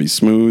skin's going to be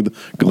smooth,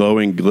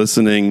 glowing,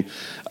 glistening,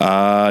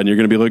 and you're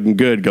going to be looking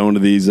good going to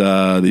these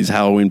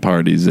Halloween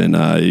parties. And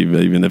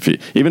even if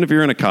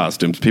you're in a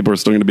costume, people are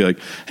still going to be like,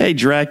 hey,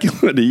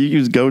 Dracula, do you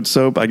use goat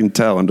soap? I can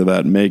tell under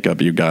that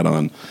makeup you got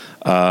on.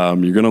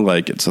 You're going to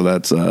like it. So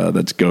that's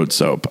goat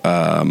soap.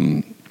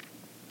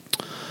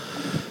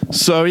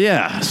 So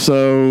yeah,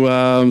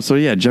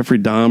 Jeffrey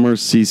Dahmer,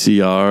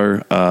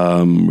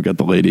 CCR. We got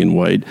the lady in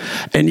white,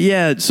 and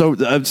yeah. So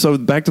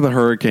back to the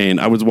hurricane.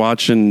 I was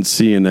watching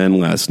CNN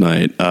last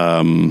night.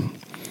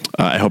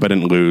 I hope I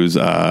didn't lose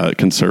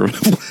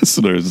conservative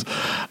listeners.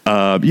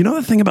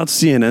 The thing about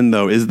CNN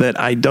though is that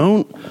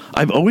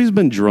I've always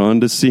been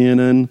drawn to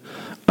CNN.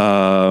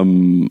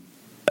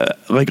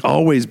 Like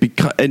always,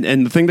 because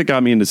and the thing that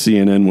got me into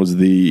CNN was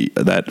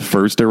that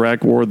first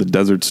Iraq war, the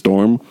Desert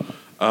Storm.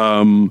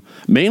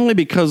 Mainly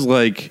because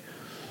like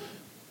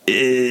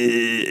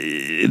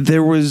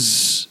there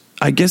was,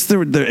 I guess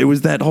it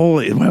was that whole,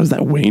 what was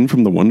that, Wayne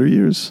from the Wonder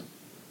Years?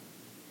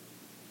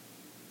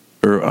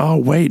 Or, oh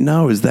wait,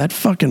 no, is that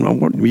fucking,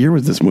 what year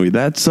was this movie?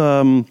 That's,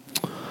 what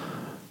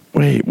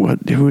Wait,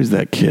 what? Who is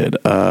that kid?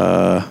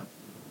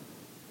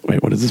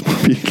 Wait, what is this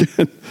movie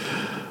again?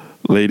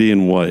 Lady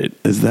in White.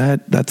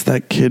 That's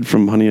that kid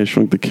from Honey, I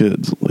Shrunk the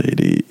Kids.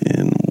 Lady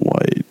in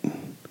White.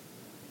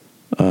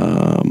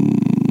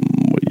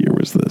 What year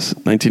was this?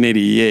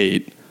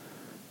 1988.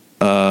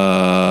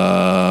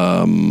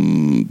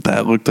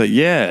 That looked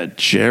like,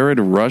 Jared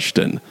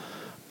Rushton.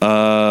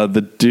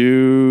 The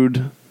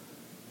dude,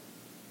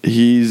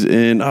 he's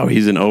in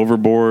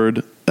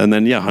Overboard. And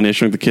then, Honey, I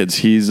Shrunk the Kids.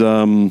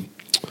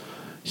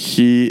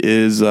 He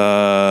is,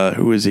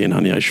 who is he in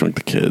Honey, I Shrunk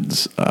the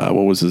Kids?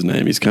 What was his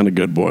name? He's kind of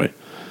good boy.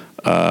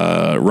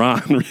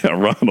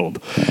 Ronald.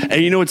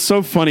 And you know, it's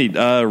so funny.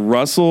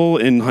 Russell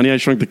in Honey, I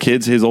Shrunk the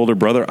Kids, his older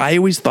brother, I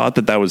always thought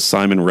that was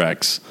Simon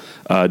Rex,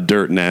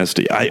 Dirt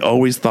Nasty. I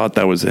always thought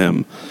that was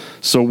him.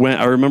 So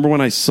I remember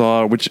when I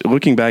saw,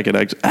 looking back at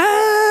it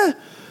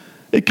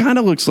kind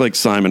of looks like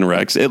Simon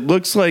Rex. It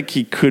looks like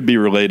he could be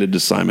related to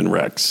Simon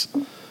Rex.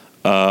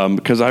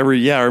 Because I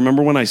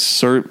remember when I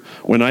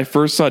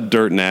first saw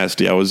Dirt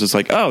Nasty, I was just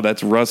like, oh,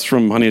 that's Russ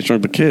from Honey, I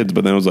Shrunk the Kids.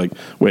 But then I was like,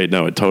 wait,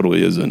 no, it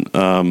totally isn't.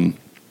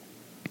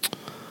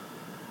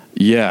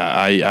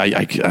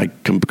 I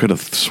could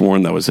have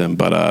sworn that was him,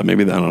 but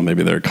maybe I don't know,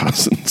 maybe they're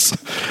cousins.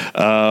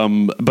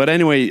 But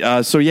anyway,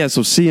 so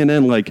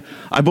CNN, like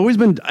I've always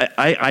been,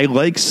 I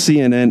like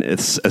CNN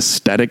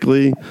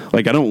aesthetically.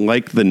 Like I don't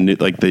like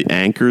the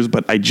anchors,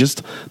 but their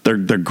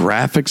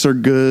graphics are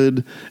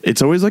good.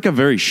 It's always like a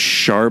very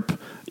sharp.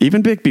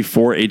 Even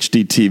before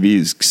HD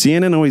TVs,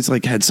 CNN always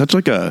had such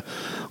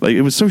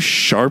it was so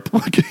sharp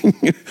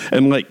looking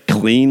and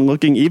clean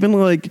looking. Even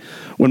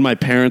when my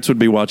parents would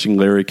be watching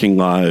Larry King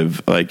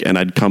Live, and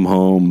I'd come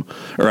home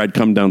or I'd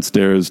come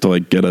downstairs to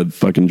get a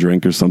fucking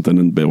drink or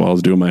something while I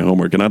was doing my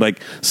homework, and I'd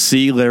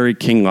see Larry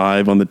King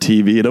Live on the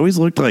TV. It always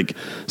looked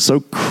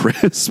so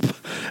crisp,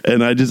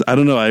 and I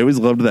don't know. I always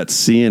loved that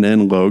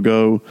CNN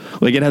logo.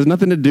 It has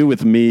nothing to do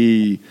with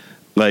me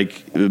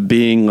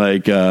being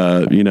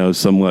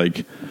some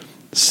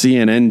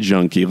CNN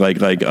junkie.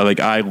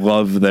 I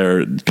love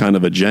their kind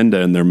of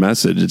agenda and their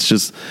message. It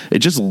just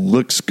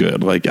looks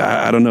good.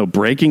 I don't know.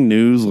 Breaking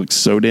news looks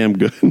so damn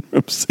good from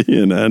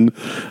CNN.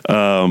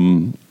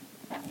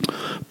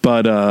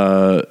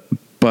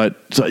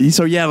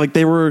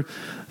 They were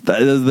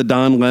the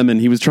Don Lemon.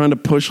 He was trying to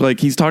push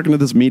he's talking to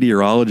this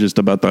meteorologist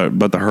about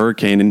the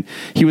hurricane, and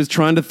he was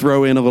trying to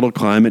throw in a little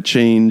climate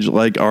change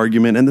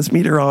argument, and this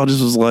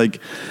meteorologist was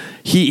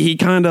he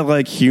kind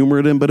of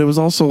humored him, but it was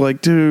also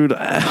dude,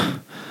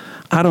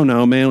 I don't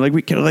know, man.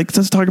 We can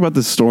let's talk about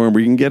the storm.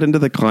 We can get into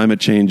the climate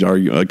change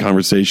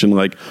conversation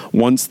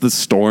once the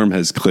storm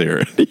has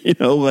cleared.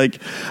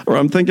 Or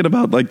I'm thinking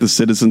about the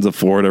citizens of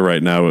Florida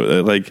right now.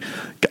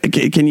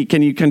 Can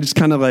you just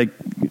kind of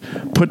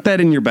put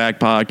that in your back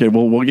pocket?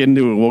 We'll get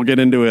into it. We'll get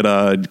into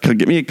it.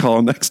 Give me a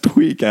call next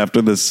week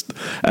after this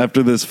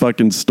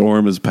fucking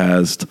storm has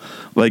passed.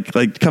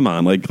 Come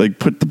on,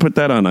 put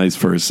that on ice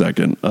for a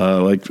second.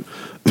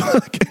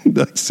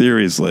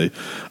 Seriously.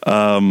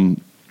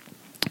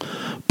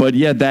 But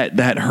yeah,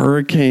 that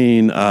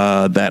hurricane,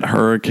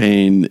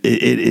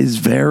 it is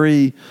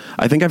very,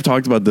 I think I've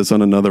talked about this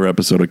on another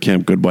episode of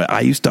Camp Good Boy.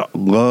 I used to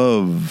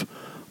love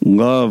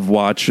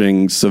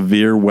watching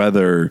severe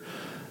weather,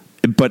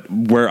 but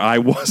where I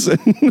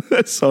wasn't.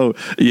 So,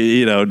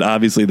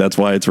 obviously that's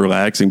why it's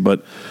relaxing,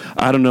 but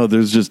I don't know.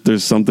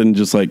 There's something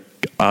just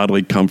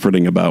oddly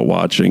comforting about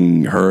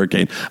watching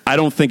hurricane. I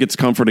don't think it's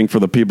comforting for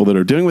the people that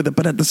are dealing with it,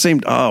 but at the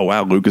same, oh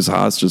wow, Lucas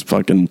Haas just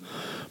fucking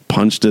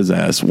punched his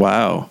ass.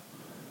 Wow.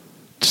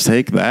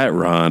 Take that,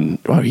 Ron.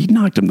 Wow, he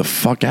knocked him the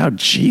fuck out.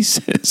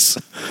 Jesus.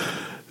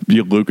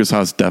 Lucas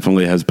Haas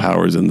definitely has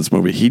powers in this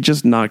movie. He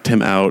just knocked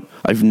him out.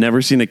 I've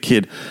never seen a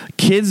kid.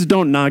 Kids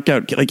don't knock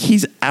out.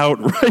 He's out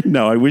right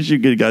now. I wish you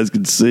guys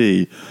could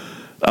see.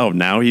 Oh,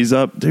 now he's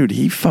up? Dude,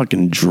 he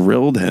fucking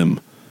drilled him.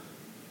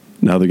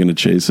 Now they're going to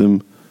chase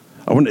him.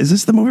 Is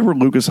this the movie where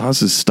Lucas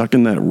Haas is stuck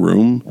in that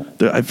room?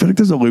 I feel like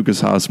there's a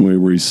Lucas Haas movie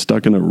where he's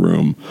stuck in a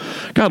room.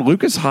 God,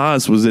 Lucas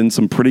Haas was in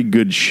some pretty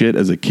good shit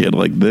as a kid.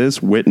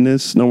 This,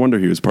 Witness. No wonder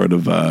he was part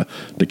of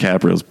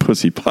DiCaprio's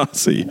Pussy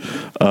Posse.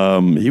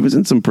 He was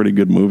in some pretty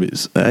good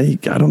movies. I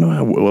don't know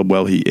how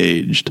well he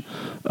aged,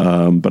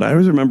 but I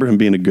always remember him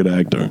being a good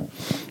actor.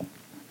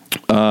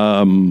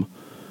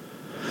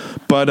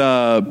 But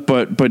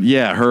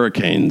yeah,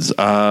 hurricanes.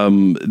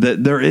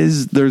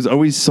 There's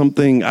always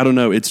something. I don't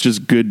know. It's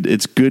just good.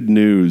 It's good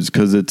news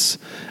because it's,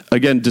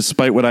 again,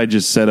 despite what I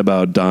just said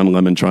about Don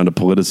Lemon trying to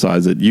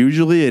politicize it.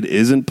 Usually it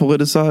isn't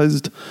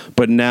politicized,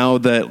 but now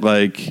that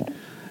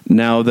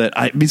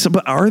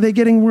are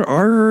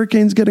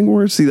hurricanes getting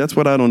worse? See, that's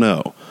what I don't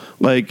know.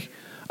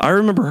 I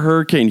remember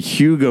Hurricane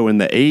Hugo in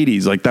the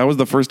 80s. That was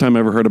the first time I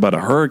ever heard about a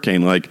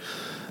hurricane.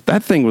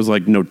 That thing was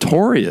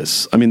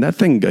notorious. I mean, that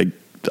thing.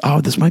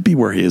 This might be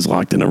where he is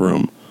locked in a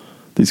room.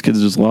 These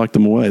kids just locked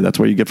him away. That's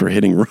what you get for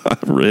hitting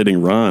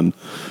Ron.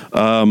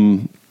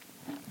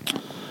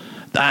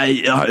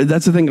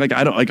 That's the thing. Like,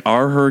 I don't like,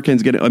 are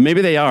hurricanes getting?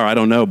 Maybe they are. I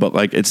don't know. But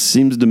like, it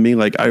seems to me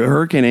like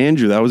Hurricane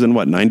Andrew. That was in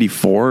what,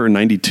 94 or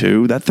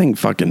 92. That thing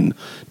fucking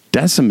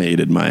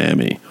decimated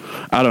Miami.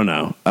 I don't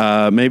know.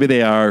 Maybe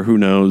they are. Who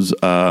knows?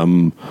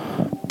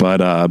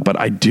 But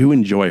I do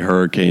enjoy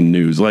hurricane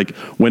news. Like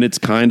when it's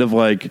kind of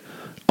like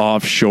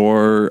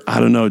offshore. I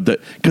don't know,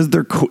 because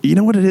they're cool. You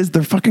know what it is?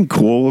 They're fucking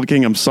cool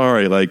looking. I'm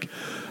sorry. Like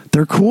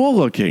they're cool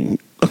looking.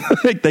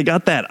 Like they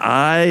got that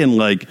eye and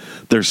like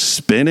they're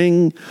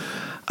spinning.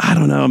 I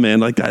don't know, man.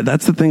 Like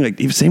that's the thing. Like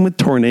same with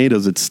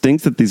tornadoes. It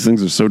stinks that these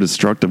things are so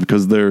destructive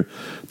because they're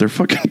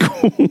fucking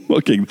cool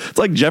looking. It's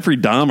like Jeffrey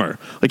Dahmer.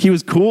 Like he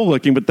was cool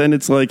looking, but then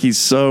it's like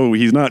he's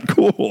not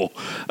cool.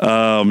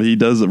 He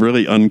does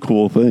really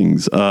uncool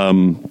things.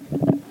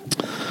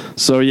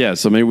 So yeah.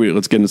 So maybe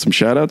let's get into some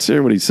shout outs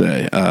here. What do you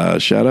say?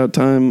 Shout out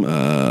time.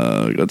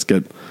 Let's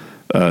get.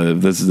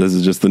 This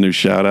is just the new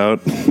shout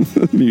out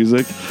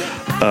music.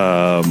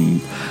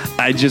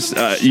 I just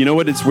you know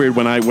what, it's weird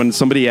when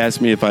somebody asked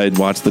me if I had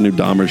watched the new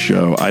Dahmer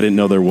show, I didn't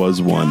know there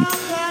was one.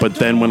 But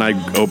then when I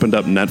opened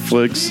up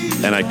Netflix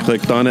and I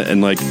clicked on it,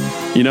 and like,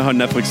 you know how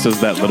Netflix does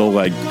that little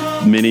like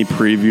mini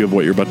preview of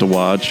what you're about to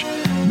watch,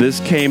 this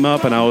came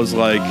up and I was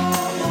like,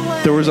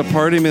 there was a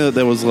part of me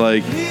that was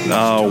like,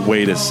 oh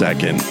wait a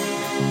second,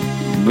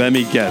 let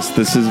me guess,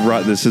 this is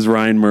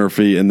Ryan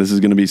Murphy and this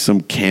is going to be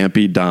some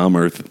campy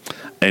Dahmer.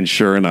 And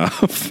sure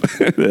enough,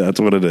 that's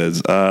what it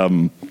is. But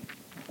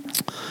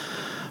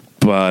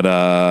what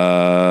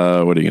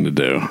are you going to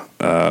do? What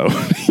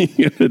are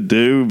you going to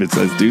do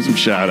besides do some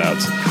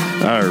shout-outs?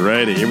 All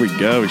righty, here we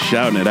go.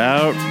 Shouting it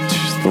out.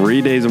 Just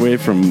 3 days away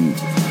from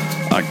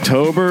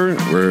October.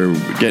 We're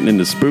getting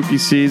into spooky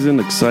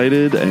season.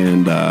 Excited.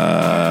 And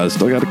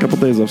still got a couple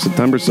days of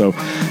September. So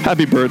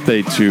happy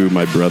birthday to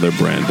my brother,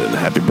 Brandon.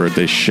 Happy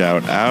birthday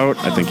shout-out.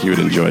 I think he would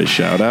enjoy a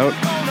shout-out.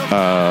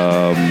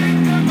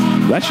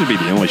 That should be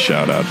the only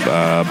shout-out,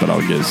 but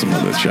I'll give some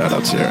other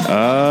shout-outs here.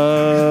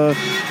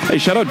 Hey,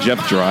 shout-out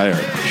Jeff Dreyer.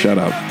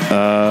 Shout-out.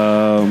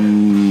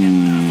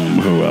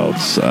 Who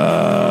else?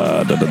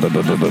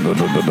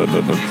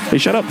 Hey,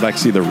 shout-out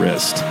Lexi the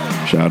Wrist.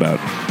 Shout-out.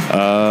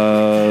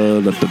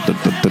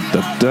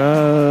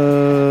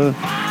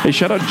 Hey,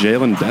 shout-out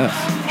Jalen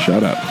Death.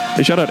 Shout-out.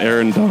 Hey, shout-out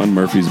Aaron Dawn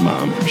Murphy's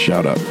mom.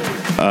 Shout-out.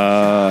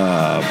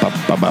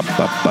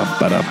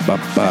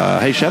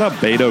 Hey, shout-out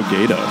Beto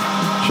Gato.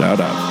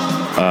 Shout-out.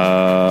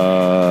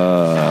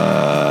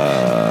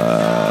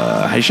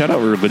 Hey, shout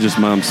out Religious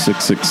Mom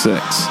 666.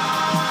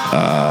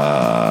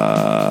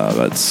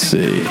 Let's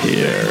see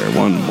here.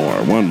 One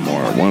more.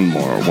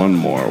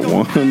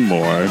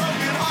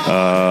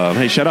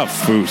 Hey, shout out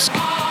Foosk.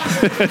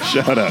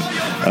 Shout out,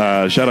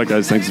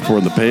 guys. Thanks for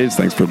supporting the page.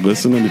 Thanks for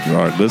listening. If you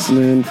aren't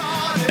listening,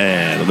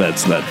 and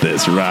let's let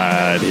this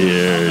ride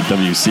here.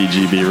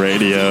 WCGB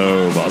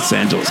Radio, Los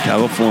Angeles,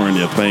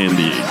 California, playing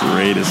the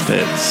greatest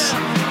hits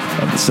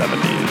of the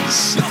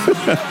 70s.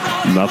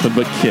 Nothing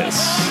but Kiss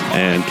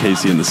and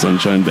Casey and the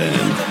Sunshine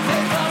Band.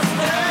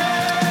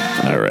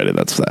 Alrighty,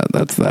 that's that.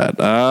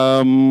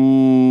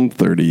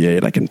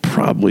 38. I can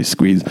probably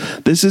squeeze.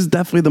 This is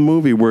definitely the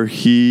movie where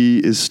he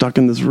is stuck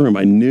in this room.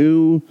 I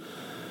knew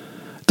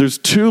there's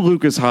three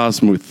Lukas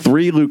Haas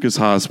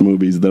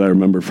movies that I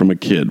remember from a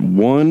kid.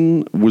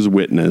 One was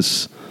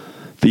Witness.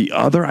 The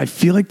other, I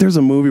feel like there's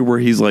a movie where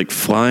he's like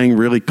flying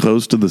really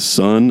close to the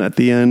sun at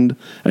the end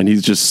and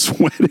he's just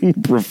sweating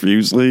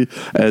profusely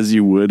as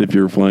you would if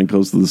you were flying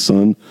close to the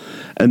sun.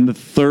 And the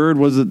third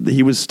was that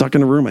he was stuck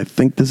in a room. I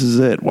think this is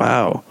it.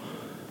 Wow.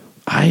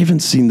 I haven't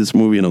seen this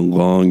movie in a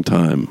long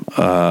time.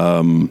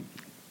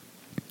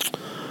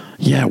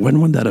 Yeah,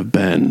 when would that have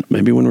been?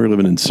 Maybe when we were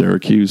living in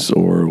Syracuse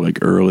or like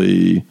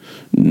early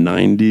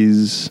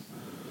 90s.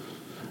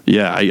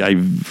 Yeah, I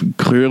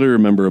clearly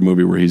remember a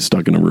movie where he's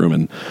stuck in a room,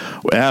 and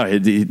wow,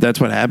 that's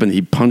what happened.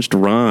 He punched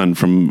Ron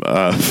from from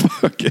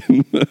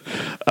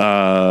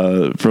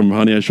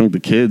Honey, I Shrunk the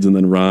Kids, and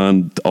then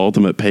Ron,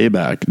 ultimate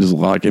payback, just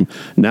lock him.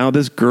 Now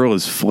this girl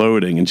is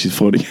floating, and she's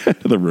floating out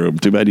of the room.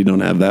 Too bad you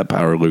don't have that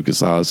power, Lukas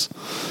Haas.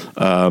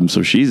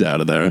 So she's out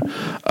of there.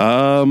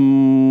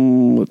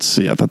 Let's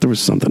see. I thought there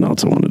was something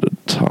else I wanted to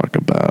talk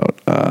about.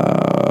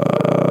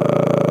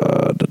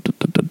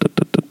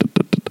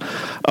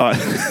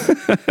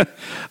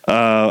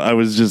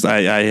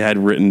 I had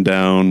written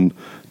down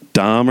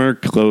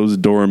Dahmer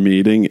closed door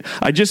meeting.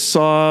 I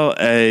saw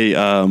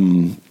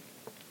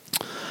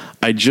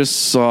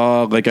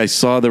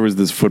there was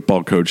this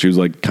football coach who was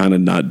like kind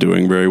of not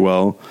doing very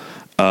well.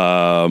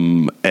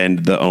 And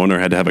the owner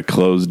had to have a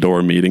closed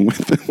door meeting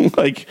with him.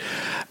 Like,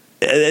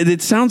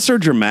 it sounds so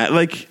dramatic.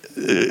 Like,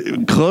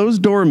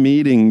 closed door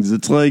meetings,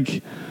 it's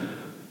like,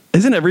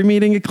 isn't every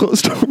meeting a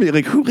closed door meeting?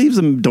 Like, who leaves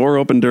a door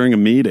open during a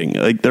meeting?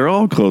 Like, they're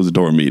all closed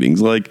door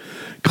meetings. Like,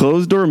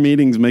 closed door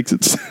meetings makes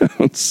it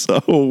sound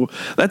so...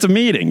 That's a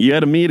meeting. You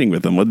had a meeting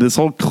with them. This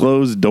whole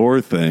closed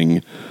door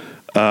thing,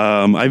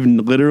 I've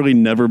literally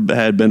never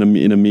been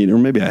in a meeting, or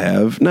maybe I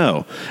have.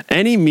 No,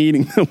 any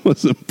meeting that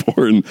was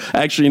important.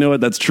 Actually, you know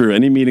what? That's true.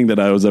 Any meeting that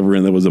I was ever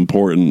in that was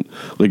important,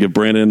 like if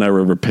Brandon and I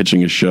were ever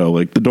pitching a show,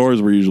 like the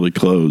doors were usually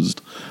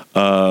closed.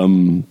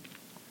 Because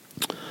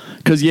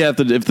if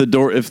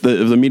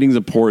the meeting's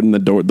important,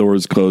 the door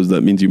is closed.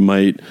 That means you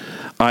might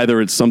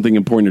either it's something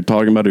important you're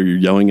talking about, or you're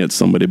yelling at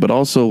somebody. But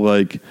also,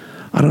 like,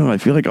 I don't know. I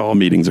feel like all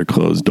meetings are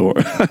closed door.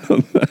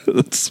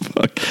 That's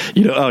fuck.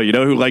 You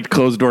know who liked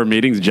closed door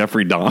meetings?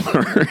 Jeffrey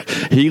Dahmer.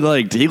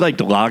 he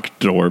liked locked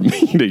door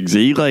meetings.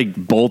 He liked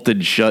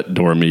bolted shut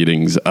door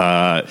meetings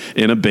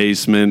in a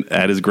basement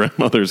at his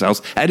grandmother's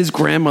house. At his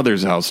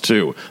grandmother's house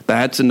too.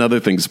 That's another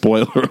thing.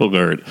 Spoiler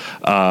alert.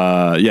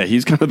 Yeah,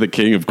 he's kind of the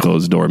king of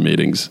closed door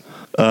meetings.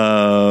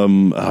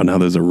 Now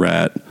there's a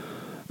rat.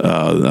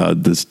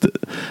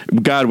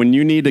 God, when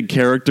you need a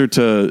character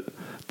to.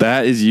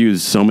 That is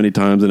used so many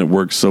times and it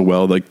works so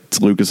well. Like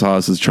Lucas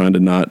Haas is trying to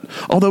not.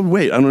 Although,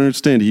 wait, I don't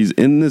understand. He's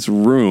in this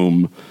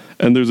room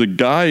and there's a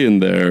guy in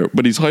there,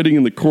 but he's hiding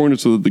in the corner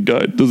so that the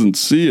guy doesn't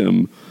see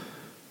him.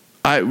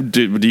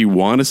 Do you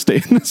want to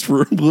stay in this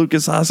room,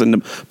 Lucas Haas?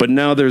 But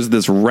now there's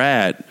this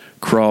rat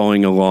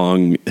crawling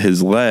along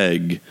his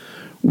leg,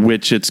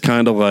 which it's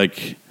kind of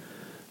like,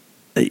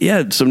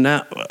 yeah. So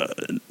now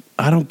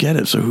I don't get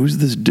it. So who's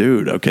this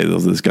dude? Okay,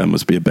 this guy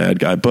must be a bad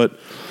guy, but.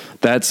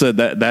 That's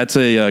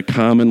a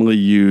commonly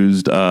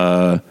used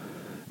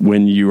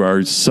when you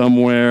are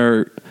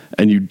somewhere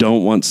and you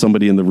don't want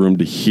somebody in the room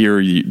to hear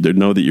you, to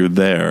know that you're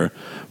there.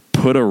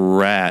 Put a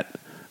rat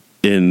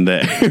in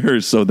there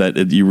so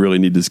that you really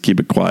need to keep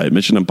it quiet.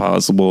 Mission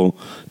Impossible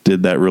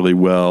did that really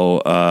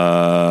well.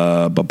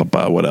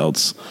 What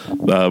else?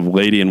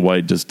 Lady in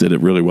White just did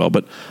it really well.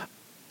 But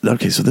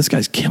okay, so this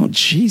guy's killing.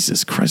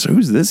 Jesus Christ,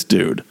 who's this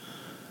dude?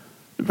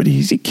 But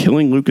is he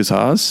killing Lucas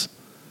Haas?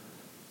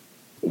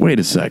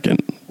 Wait a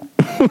second.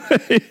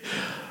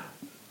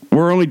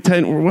 We're only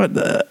 10. What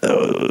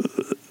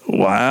the?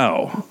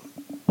 Wow.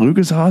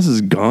 Lucas Haas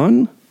is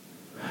gone?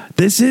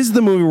 This is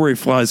the movie where he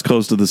flies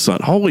close to the sun.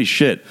 Holy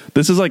shit.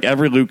 This is like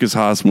every Lucas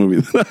Haas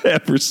movie that I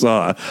ever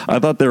saw. I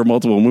thought there were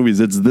multiple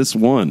movies. It's this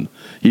one.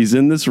 He's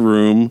in this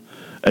room,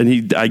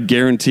 and I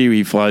guarantee you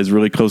he flies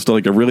really close to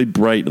like a really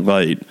bright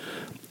light,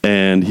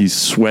 and he's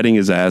sweating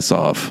his ass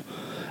off.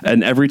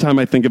 And every time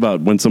I think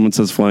about when someone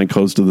says flying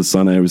close to the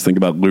sun, I always think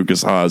about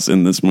Lucas Haas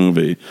in this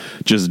movie,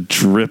 just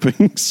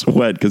dripping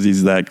sweat because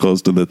he's that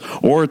close to the,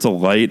 or it's a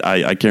light.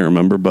 I can't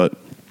remember, but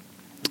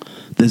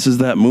this is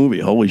that movie.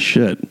 Holy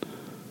shit.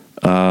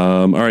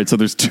 All right. So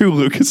there's 2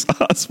 Lucas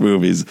Haas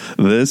movies,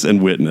 this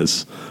and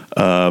Witness.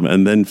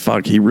 And then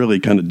he really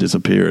kind of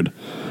disappeared.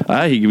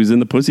 He was in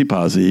the Pussy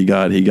Posse. He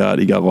got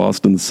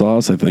lost in the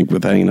sauce, I think,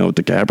 with hanging out with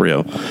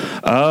DiCaprio.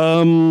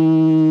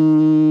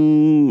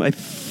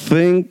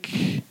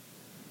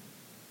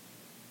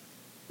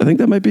 I think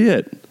that might be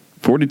it.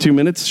 42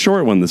 minutes,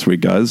 short one this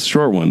week, guys.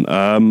 Short one.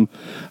 I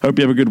hope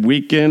you have a good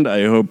weekend.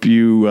 I hope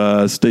you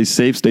stay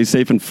safe. Stay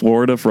safe in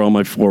Florida for all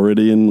my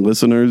Floridian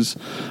listeners.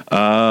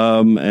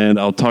 And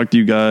I'll talk to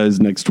you guys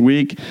next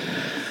week.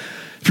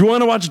 If you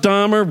want to watch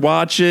Dahmer,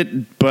 watch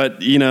it.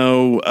 But, you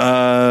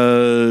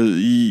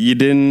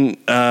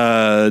didn't.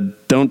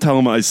 Don't tell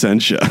him I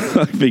sent you.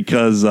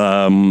 Because,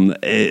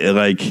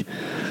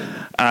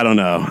 I don't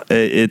know.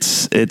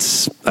 It's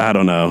I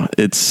don't know.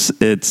 It's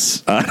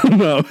I don't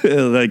know.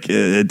 Like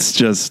it's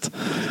just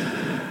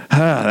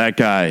that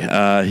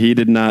guy. He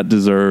did not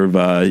deserve.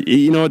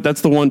 You know what?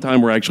 That's the one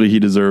time where actually he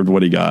deserved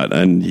what he got,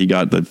 and he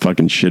got the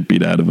fucking shit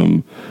beat out of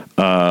him.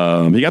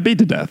 He got beat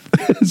to death.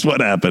 Is what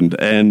happened,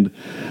 and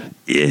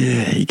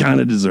he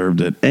kind of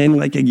deserved it.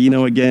 And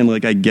again,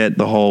 I get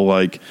the whole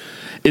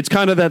It's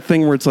kind of that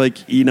thing where it's like,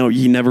 he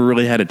never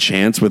really had a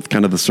chance with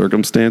kind of the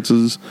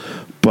circumstances,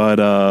 but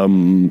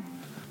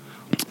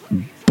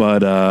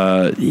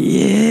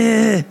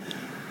yeah,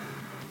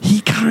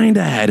 he kind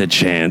of had a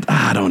chance.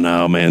 I don't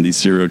know, man. These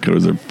serial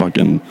killers are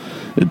fucking.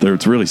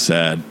 It's really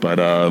sad. But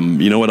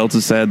you know what else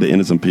is sad? The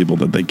innocent people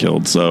that they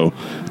killed. So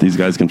these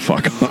guys can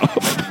fuck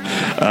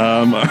off.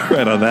 All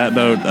right. On that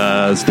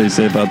note, stay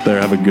safe out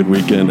there. Have a good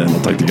weekend, and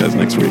I'll talk to you guys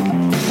next week.